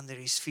things under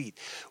his feet.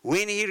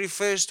 When he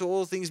refers to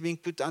all things being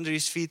put under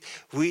his feet,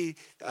 he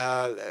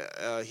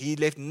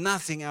left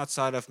nothing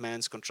outside of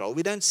man's control.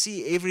 We don't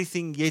see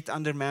everything yet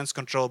under man's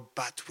control,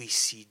 but we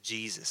see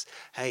Jesus.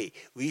 Hey,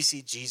 we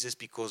see Jesus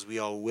because we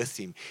are with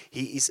him.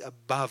 He is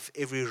above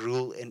every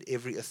rule and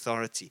every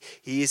authority.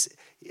 He is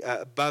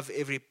above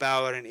every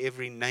power and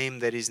every name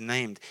that is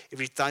named,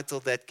 every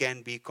title that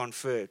can be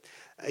conferred.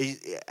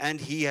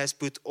 And he has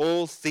put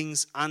all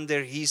things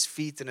under his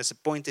feet and has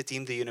appointed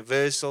him the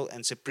universal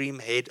and supreme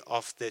head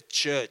of the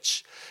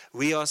church.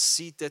 We are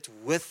seated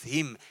with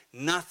him.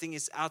 Nothing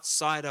is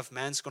outside of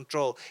man's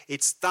control.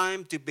 It's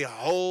time to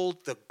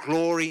behold the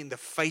glory in the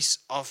face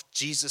of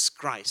Jesus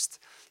Christ.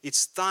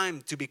 It's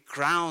time to be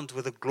crowned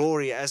with the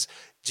glory as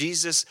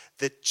Jesus,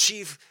 the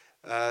chief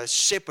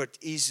shepherd,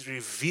 is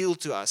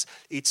revealed to us.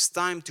 It's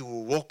time to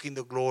walk in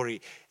the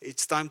glory.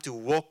 It's time to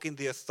walk in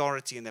the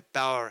authority and the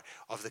power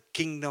of the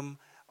kingdom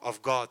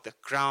of God, the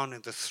crown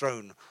and the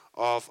throne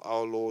of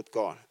our Lord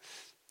God.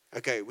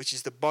 Okay, which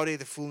is the body,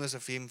 the fullness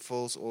of him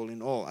fills all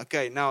in all.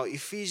 Okay, now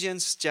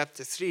Ephesians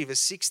chapter 3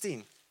 verse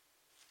 16.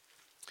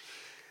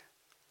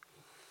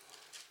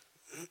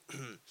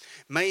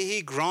 "May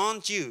he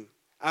grant you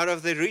out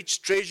of the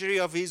rich treasury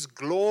of his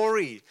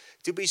glory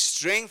to be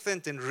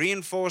strengthened and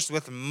reinforced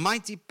with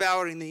mighty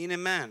power in the inner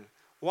man."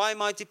 Why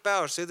mighty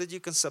power? So that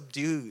you can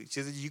subdue,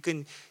 so that you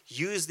can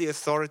use the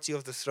authority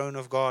of the throne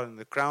of God and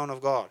the crown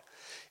of God.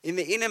 "In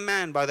the inner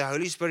man by the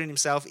Holy Spirit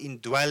himself,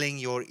 indwelling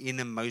your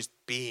innermost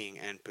being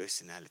and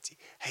personality."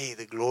 Hey,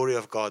 the glory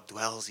of God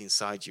dwells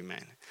inside you,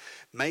 man.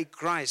 May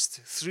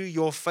Christ, through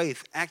your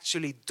faith,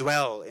 actually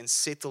dwell and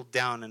settle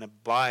down and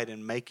abide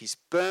and make his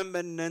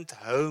permanent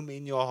home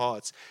in your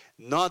hearts.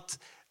 Not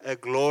a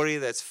glory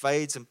that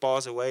fades and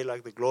passes away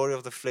like the glory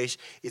of the flesh.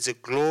 It's a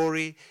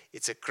glory,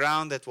 it's a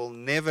crown that will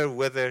never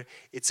wither.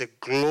 It's a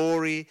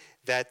glory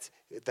that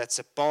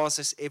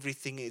surpasses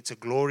everything. It's a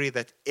glory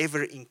that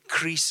ever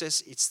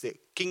increases. It's the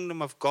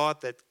kingdom of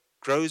God that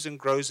grows and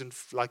grows and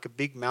like a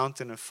big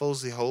mountain and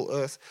fills the whole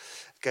earth.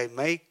 Okay,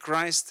 may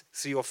Christ,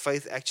 through your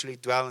faith, actually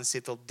dwell and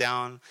settle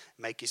down,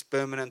 make his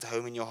permanent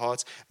home in your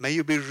hearts. May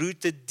you be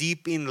rooted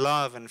deep in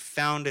love and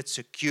founded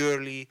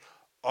securely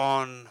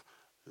on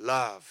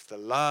love. The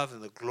love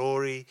and the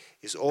glory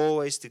is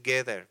always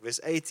together. Verse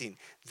 18,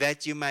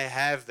 "that you may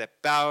have the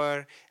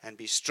power and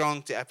be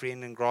strong to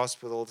apprehend and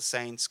grasp with all the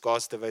saints,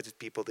 God's devoted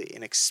people,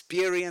 and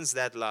experience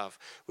that love,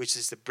 which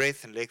is the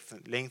breadth and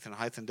length and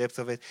height and depth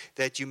of it,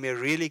 that you may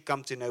really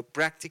come to know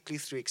practically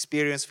through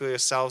experience for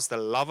yourselves the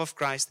love of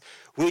Christ,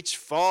 which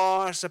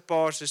far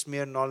surpasses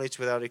mere knowledge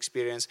without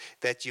experience,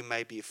 that you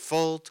may be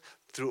filled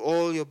through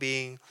all your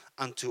being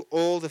unto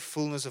all the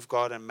fullness of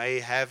God, and may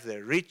have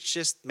the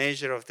richest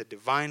measure of the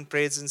divine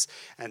presence,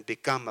 and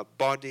become a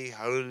body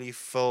wholly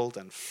filled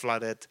and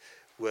flooded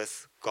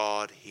with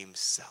God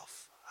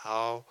himself."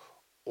 How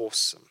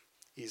awesome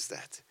is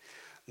that?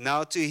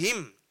 Now to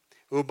him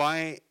who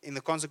by in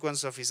the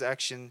consequence of his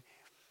action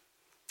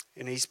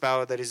in his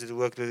power that is at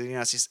work within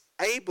us is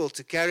able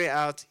to carry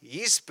out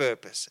his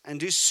purpose and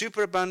do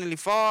superabundantly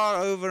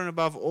far over and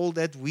above all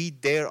that we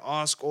dare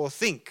ask or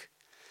think,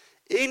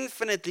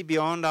 infinitely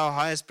beyond our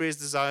highest prayers,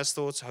 desires,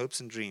 thoughts, hopes,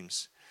 and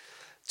dreams.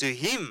 To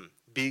him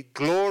be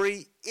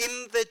glory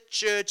in the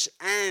church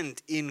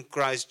and in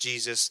Christ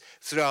Jesus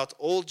throughout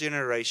all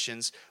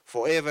generations,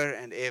 forever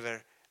and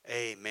ever.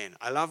 Amen.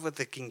 I love what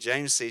the King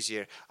James says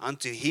here.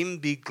 Unto him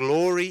be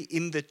glory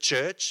in the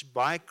church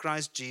by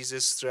Christ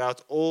Jesus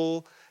throughout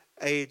all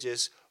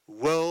ages,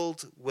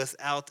 world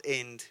without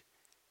end.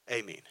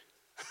 Amen.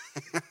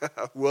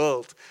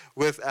 World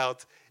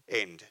without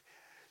end.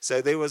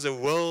 So there was a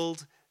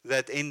world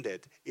that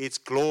ended. Its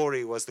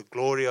glory was the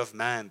glory of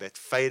man that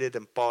faded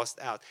and passed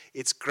out.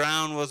 Its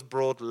crown was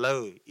brought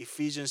low.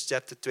 Ephesians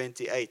chapter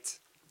 28.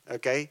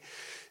 Okay?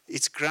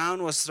 Its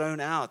crown was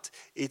thrown out.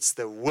 It's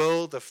the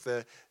world of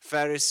the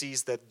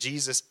Pharisees that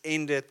Jesus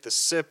ended. The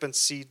serpent's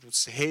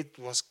seed's head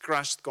was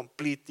crushed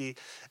completely.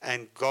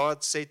 And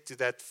God said to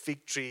that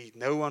fig tree,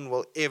 no one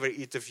will ever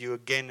eat of you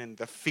again. And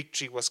the fig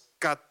tree was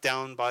cut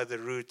down by the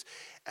root.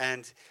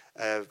 And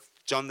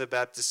John the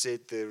Baptist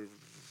said, the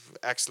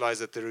axe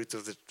lies at the root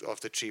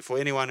of the tree. For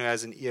anyone who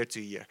has an ear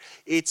to hear.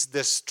 It's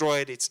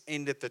destroyed. It's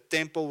ended. The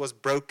temple was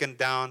broken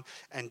down.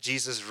 And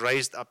Jesus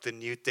raised up the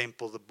new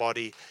temple, the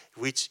body,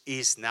 which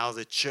is now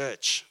the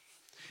church.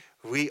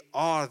 We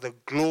are the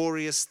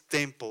glorious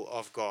temple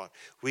of God.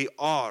 We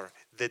are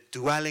the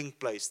dwelling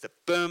place, the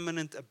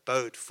permanent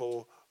abode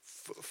for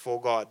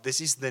God.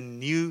 This is the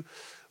new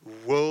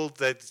world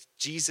that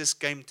Jesus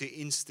came to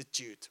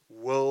institute.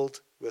 World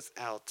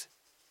without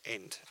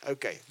end.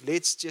 Okay,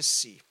 let's just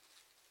see.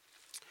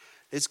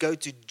 Let's go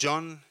to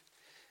John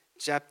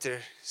chapter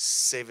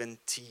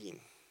 17.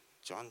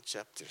 John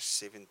chapter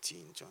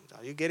 17. John,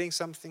 are you getting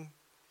something?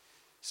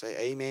 Say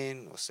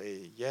amen, or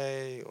say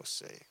yay, or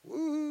say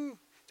woo.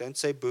 Don't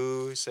say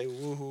boo, say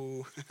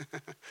woohoo.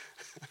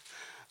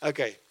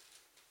 Okay,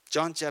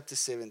 John chapter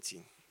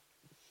 17.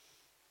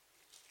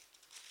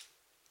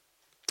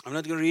 I'm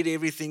not going to read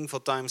everything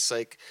for time's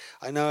sake.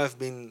 I know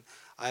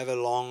I have a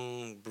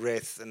long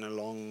breath and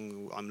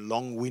I'm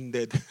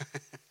long-winded.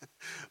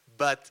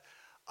 But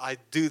I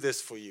do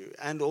this for you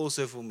and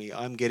also for me.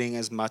 I'm getting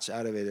as much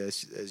out of it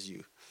as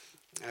you.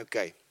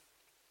 Okay.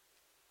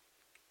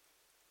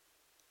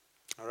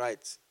 All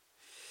right.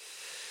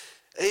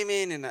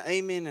 Amen and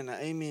amen and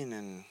amen.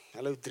 And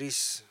hello,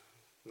 Dries.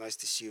 Nice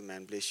to see you,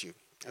 man. Bless you.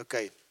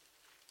 Okay.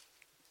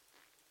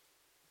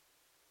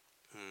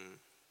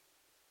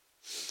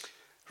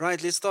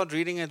 Right, let's start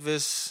reading at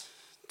verse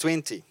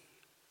 20.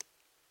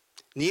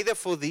 Neither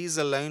for these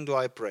alone do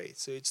I pray.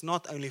 So it's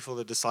not only for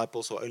the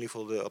disciples or only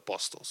for the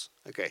apostles.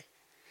 Okay.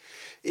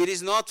 It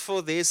is not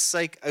for their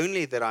sake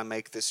only that I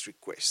make this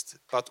request,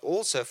 but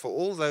also for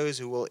all those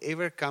who will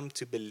ever come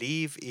to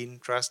believe in,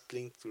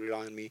 trusting, to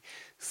rely on me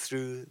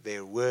through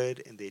their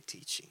word and their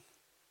teaching.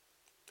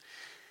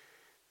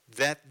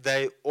 That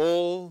they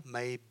all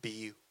may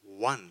be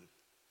one.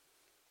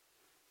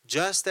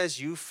 Just as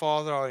you,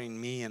 Father, are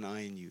in me and I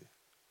in you.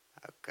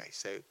 Okay,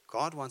 so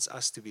God wants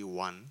us to be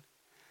one.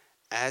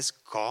 As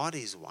God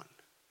is one.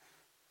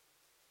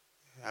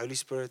 Holy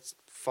Spirit,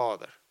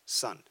 Father,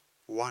 Son,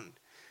 one.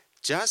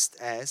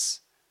 Just as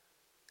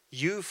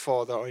you,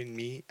 Father, are in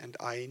me and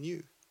I in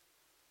you.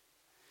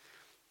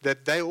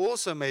 That they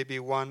also may be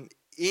one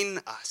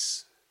in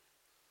us.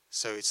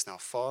 So it's now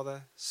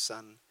Father,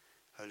 Son,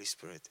 Holy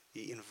Spirit.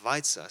 He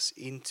invites us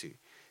into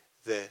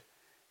the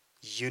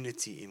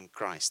unity in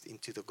Christ,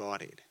 into the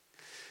Godhead.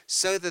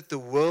 So that the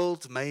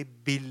world may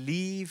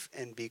believe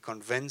and be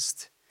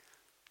convinced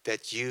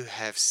that you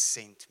have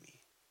sent me.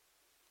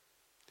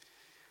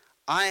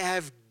 I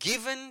have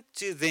given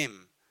to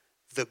them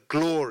the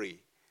glory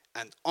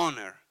and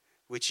honor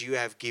which you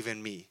have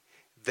given me,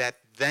 that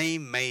they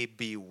may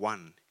be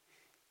one,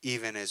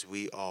 even as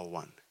we are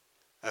one.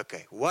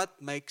 Okay,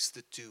 what makes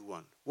the two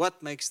one?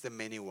 What makes the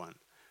many one?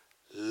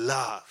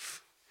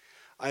 Love.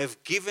 I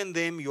have given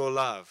them your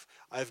love.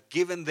 I have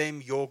given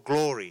them your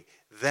glory,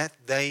 that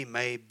they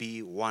may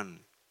be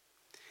one.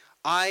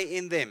 I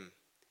in them,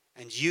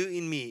 and you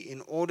in me,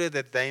 in order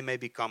that they may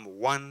become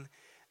one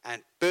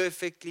and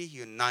perfectly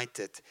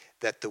united,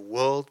 that the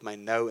world may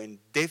know and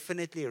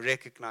definitely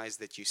recognize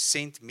that you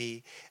sent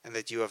me and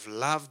that you have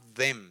loved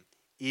them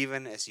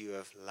even as you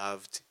have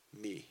loved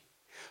me.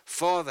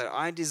 Father,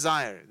 I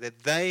desire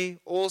that they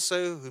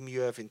also, whom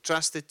you have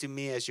entrusted to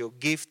me as your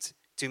gift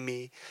to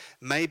me,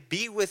 may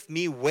be with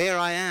me where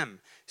I am,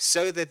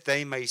 so that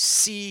they may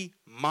see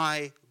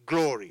my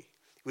glory,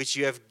 which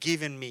you have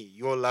given me,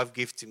 your love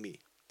gift to me.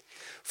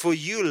 For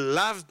you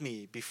loved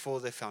me before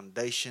the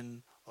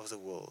foundation of the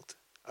world.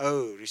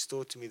 Oh,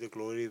 restore to me the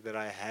glory that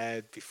I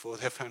had before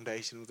the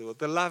foundation of the world.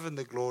 The love and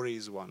the glory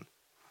is one.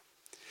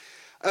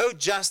 O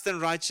just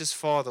and righteous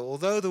Father,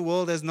 although the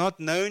world has not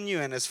known you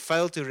and has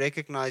failed to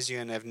recognize you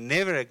and have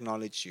never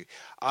acknowledged you,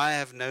 I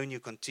have known you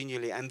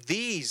continually. And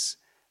these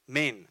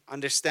men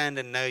understand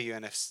and know you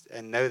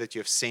and know that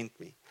you have sent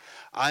me.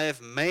 I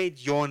have made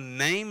your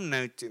name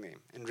known to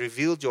them and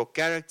revealed your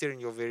character and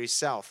your very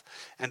self,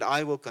 and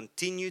I will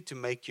continue to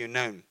make you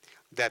known.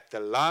 that the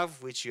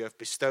love which you have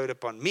bestowed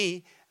upon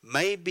me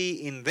may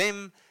be in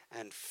them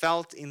and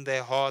felt in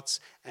their hearts,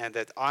 and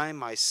that I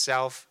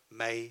myself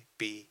may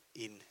be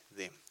in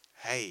them.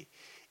 Hey,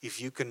 if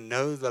you can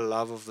know the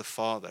love of the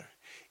Father,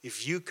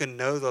 if you can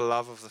know the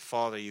love of the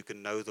Father, you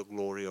can know the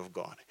glory of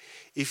God.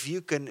 If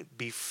you can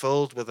be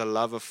filled with the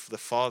love of the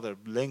Father,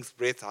 length,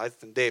 breadth,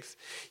 height, and depth,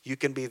 you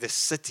can be the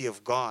city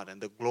of God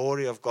and the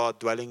glory of God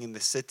dwelling in the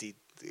city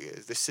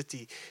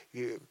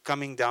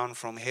coming down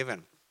from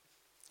heaven,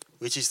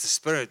 which is the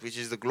Spirit, which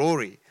is the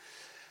glory.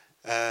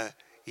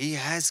 He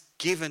has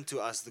given to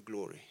us the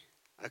glory.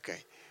 Okay,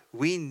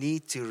 we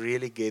need to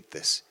really get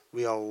this.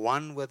 We are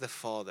one with the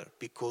Father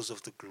because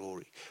of the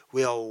glory.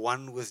 We are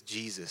one with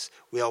Jesus.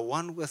 We are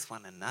one with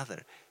one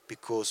another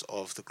because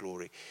of the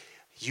glory.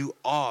 You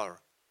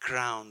are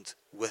crowned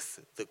with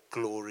the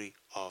glory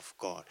of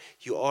God.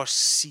 You are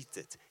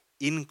seated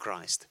in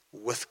Christ,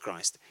 with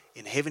Christ,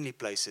 in heavenly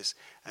places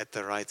at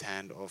the right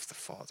hand of the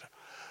Father.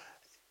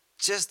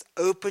 Just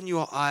open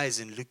your eyes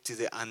and look to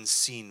the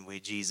unseen where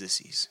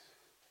Jesus is.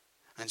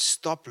 And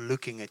stop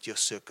looking at your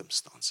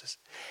circumstances.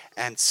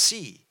 And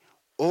see,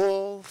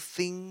 all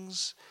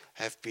things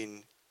have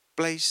been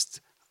placed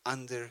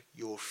under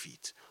your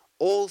feet.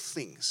 All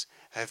things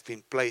have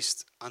been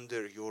placed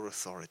under your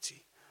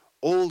authority.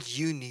 All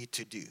you need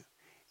to do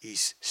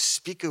is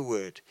speak a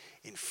word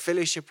in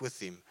fellowship with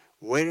Him,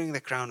 wearing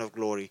the crown of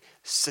glory,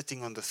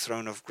 sitting on the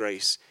throne of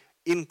grace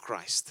in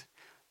Christ.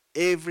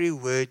 Every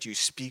word you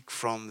speak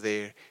from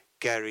there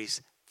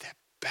carries the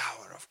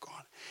power of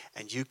God.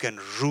 And you can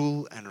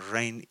rule and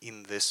reign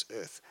in this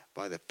earth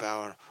by the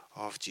power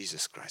of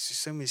Jesus Christ. There's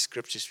so many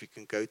scriptures we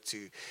can go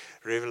to.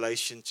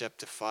 Revelation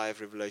chapter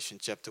 5, Revelation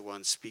chapter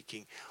 1,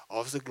 speaking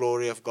of the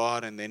glory of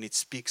God. And then it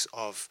speaks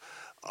of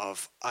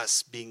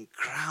us being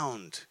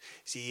crowned.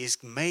 See, He has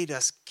made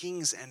us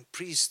kings and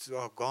priests to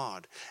our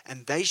God.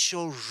 And they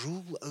shall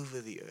rule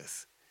over the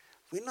earth.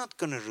 We're not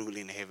going to rule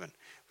in heaven.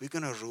 We're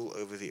going to rule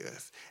over the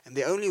earth. And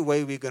the only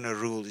way we're going to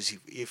rule is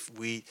if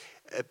we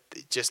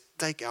just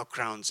take our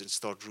crowns and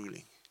start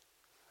ruling.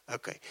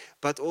 Okay.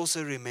 But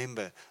also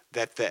remember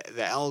that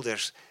the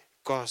elders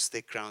cast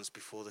their crowns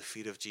before the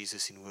feet of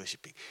Jesus in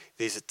worshiping.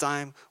 There's a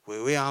time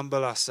where we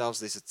humble ourselves.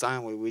 There's a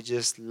time where we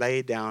just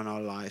lay down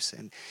our lives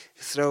and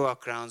throw our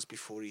crowns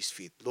before His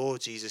feet.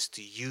 Lord Jesus,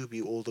 to You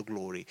be all the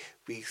glory.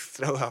 We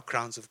throw our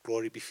crowns of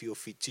glory before Your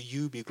feet. To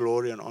You be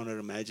glory and honor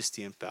and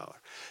majesty and power.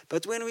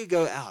 But when we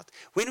go out,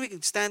 when we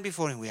stand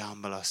before Him, we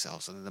humble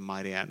ourselves under the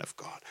mighty hand of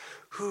God.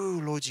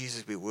 Ooh, Lord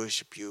Jesus, we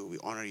worship You, we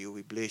honor You,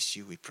 we bless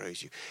You, we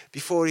praise You.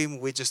 Before Him,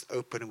 we just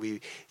open,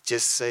 we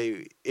just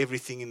say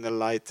everything in the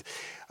light.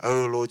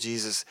 Oh, Lord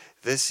Jesus,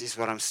 this is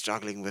what I'm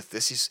struggling with.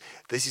 This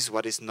is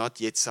what is not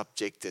yet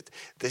subjected.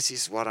 This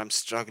is what I'm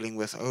struggling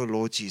with. Oh,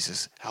 Lord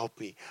Jesus, help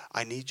me.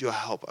 I need Your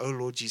help. Oh,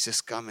 Lord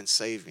Jesus, come and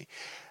save me.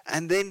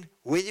 And then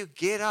when you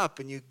get up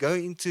and you go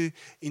into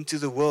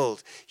the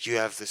world, you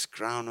have this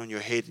crown on your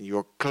head and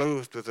you're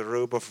clothed with a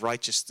robe of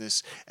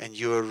righteousness, and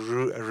you're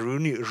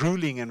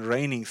ruling and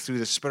reigning through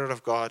the Spirit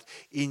of God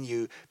in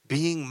you,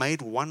 being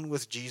made one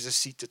with Jesus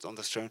seated on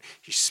the throne.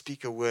 You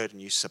speak a word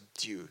and you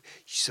subdue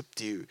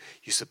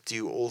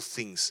all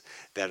things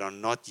that are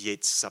not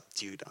yet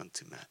subdued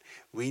unto man.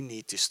 We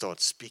need to start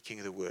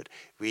speaking the word.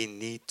 We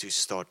need to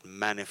start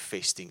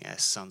manifesting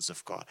as sons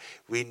of God.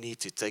 We need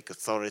to take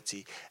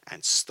authority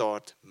and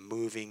start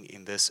moving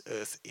in this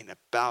earth in a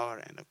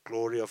power and a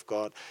glory of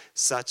God,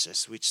 such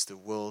as which the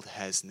world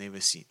has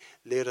never seen.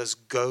 Let us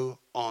go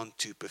on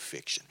to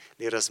perfection.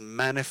 Let us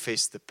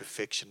manifest the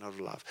perfection of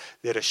love.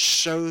 Let us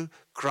show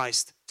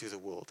Christ to the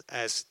world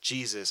as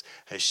Jesus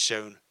has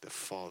shown the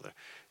Father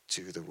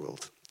to the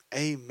world.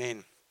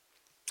 Amen.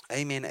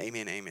 Amen,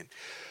 amen, amen.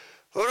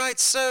 All right,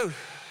 so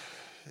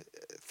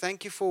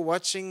thank you for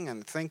watching,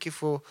 and thank you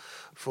for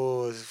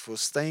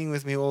staying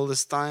with me all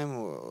this time,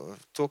 or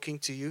talking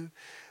to you.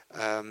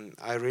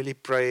 I really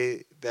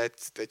pray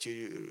that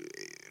you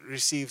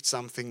received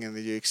something and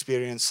that you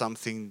experienced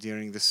something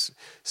during this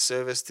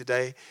service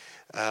today.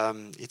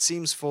 It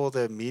seems for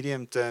the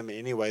medium term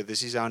anyway,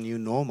 this is our new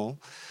normal.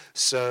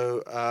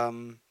 So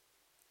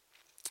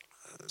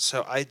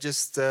I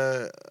just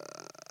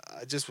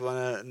want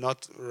to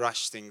not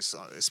rush things,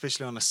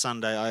 especially on a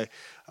Sunday.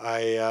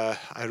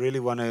 I really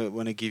want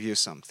to give you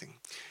something,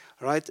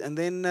 all right? And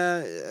then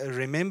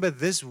remember,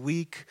 this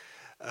week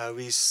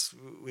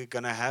we're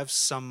gonna have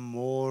some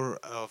more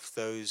of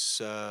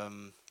those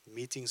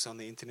meetings on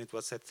the internet.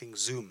 What's that thing?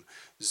 Zoom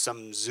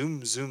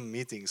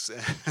meetings.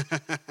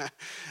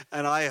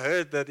 And I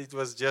heard that it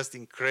was just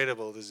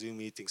incredible, the Zoom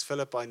meetings.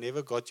 Philip, I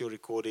never got your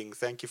recording.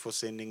 Thank you for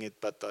sending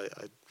it, but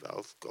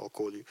I'll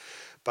call you.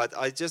 But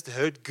I just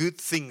heard good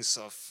things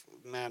of,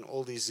 man,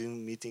 all these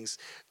Zoom meetings.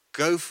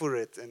 Go for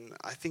it. And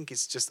I think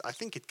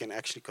it can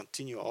actually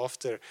continue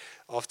after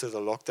the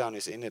lockdown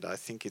is ended. I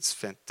think it's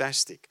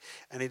fantastic.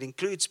 And it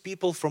includes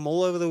people from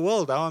all over the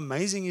world. How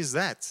amazing is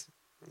that?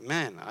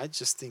 Man, I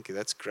just think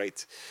that's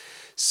great.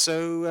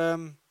 So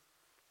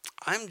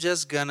I'm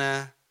just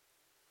gonna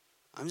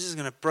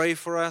pray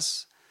for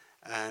us,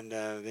 And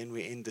then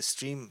we end the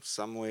stream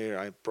somewhere.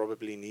 I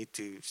probably need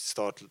to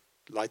start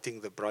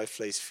lighting the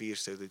braaivleis vuur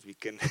so that we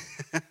can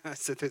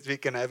so that we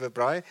can have a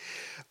braai.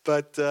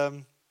 But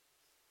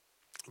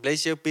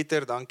bless you,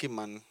 Peter. Dankie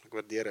man. Ek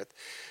waardeer dit.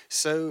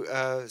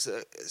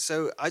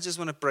 So I just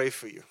want to pray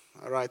for you.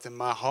 All right, and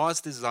my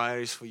heart's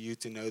desire is for you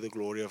to know the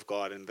glory of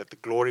God, and that the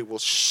glory will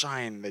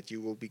shine, that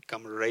you will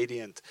become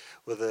radiant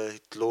with the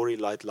glory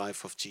light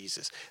life of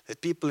Jesus.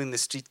 That people in the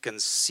street can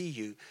see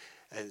you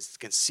and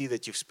can see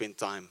that you've spent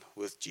time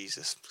with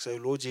Jesus. So,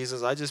 Lord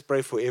Jesus, I just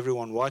pray for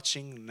everyone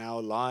watching now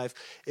live,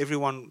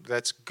 everyone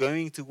that's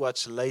going to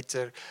watch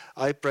later.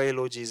 I pray,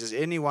 Lord Jesus,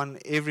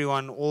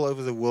 everyone all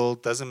over the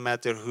world, doesn't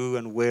matter who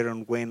and where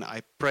and when,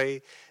 I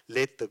pray,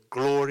 let the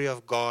glory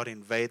of God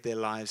invade their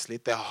lives.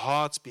 Let their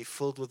hearts be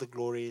filled with the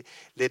glory.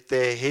 Let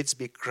their heads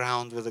be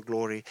crowned with the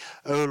glory.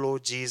 Oh,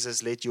 Lord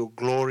Jesus, let your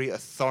glory,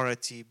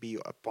 authority be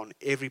upon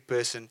every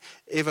person.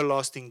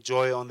 Everlasting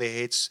joy on their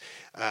heads.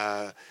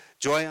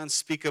 Joy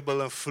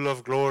unspeakable and full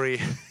of glory.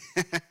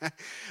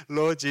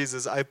 Lord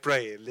Jesus, I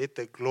pray, let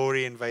the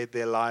glory invade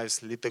their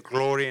lives. Let the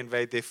glory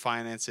invade their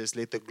finances.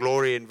 Let the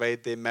glory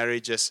invade their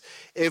marriages.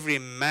 Every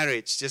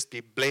marriage just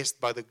be blessed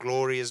by the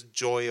glorious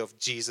joy of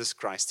Jesus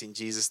Christ in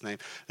Jesus' name.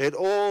 Let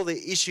all the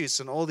issues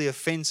and all the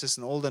offenses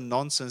and all the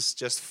nonsense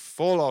just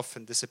fall off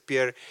and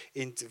disappear,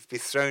 be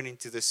thrown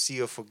into the sea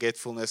of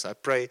forgetfulness. I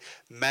pray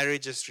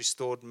marriages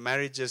restored,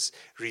 marriages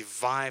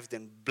revived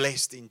and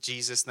blessed in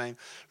Jesus' name.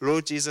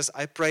 Lord Jesus,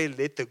 I pray,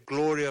 let the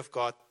glory of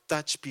God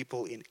touch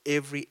people in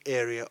every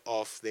area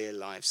of their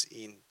lives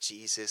in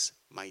Jesus'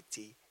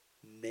 mighty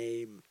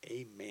name.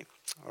 Amen.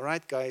 All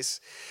right,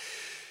 guys.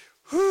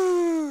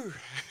 Whew.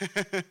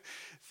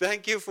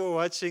 Thank you for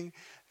watching.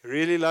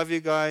 Really love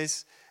you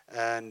guys.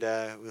 And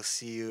we'll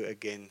see you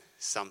again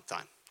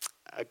sometime.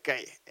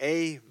 Okay.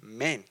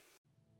 Amen.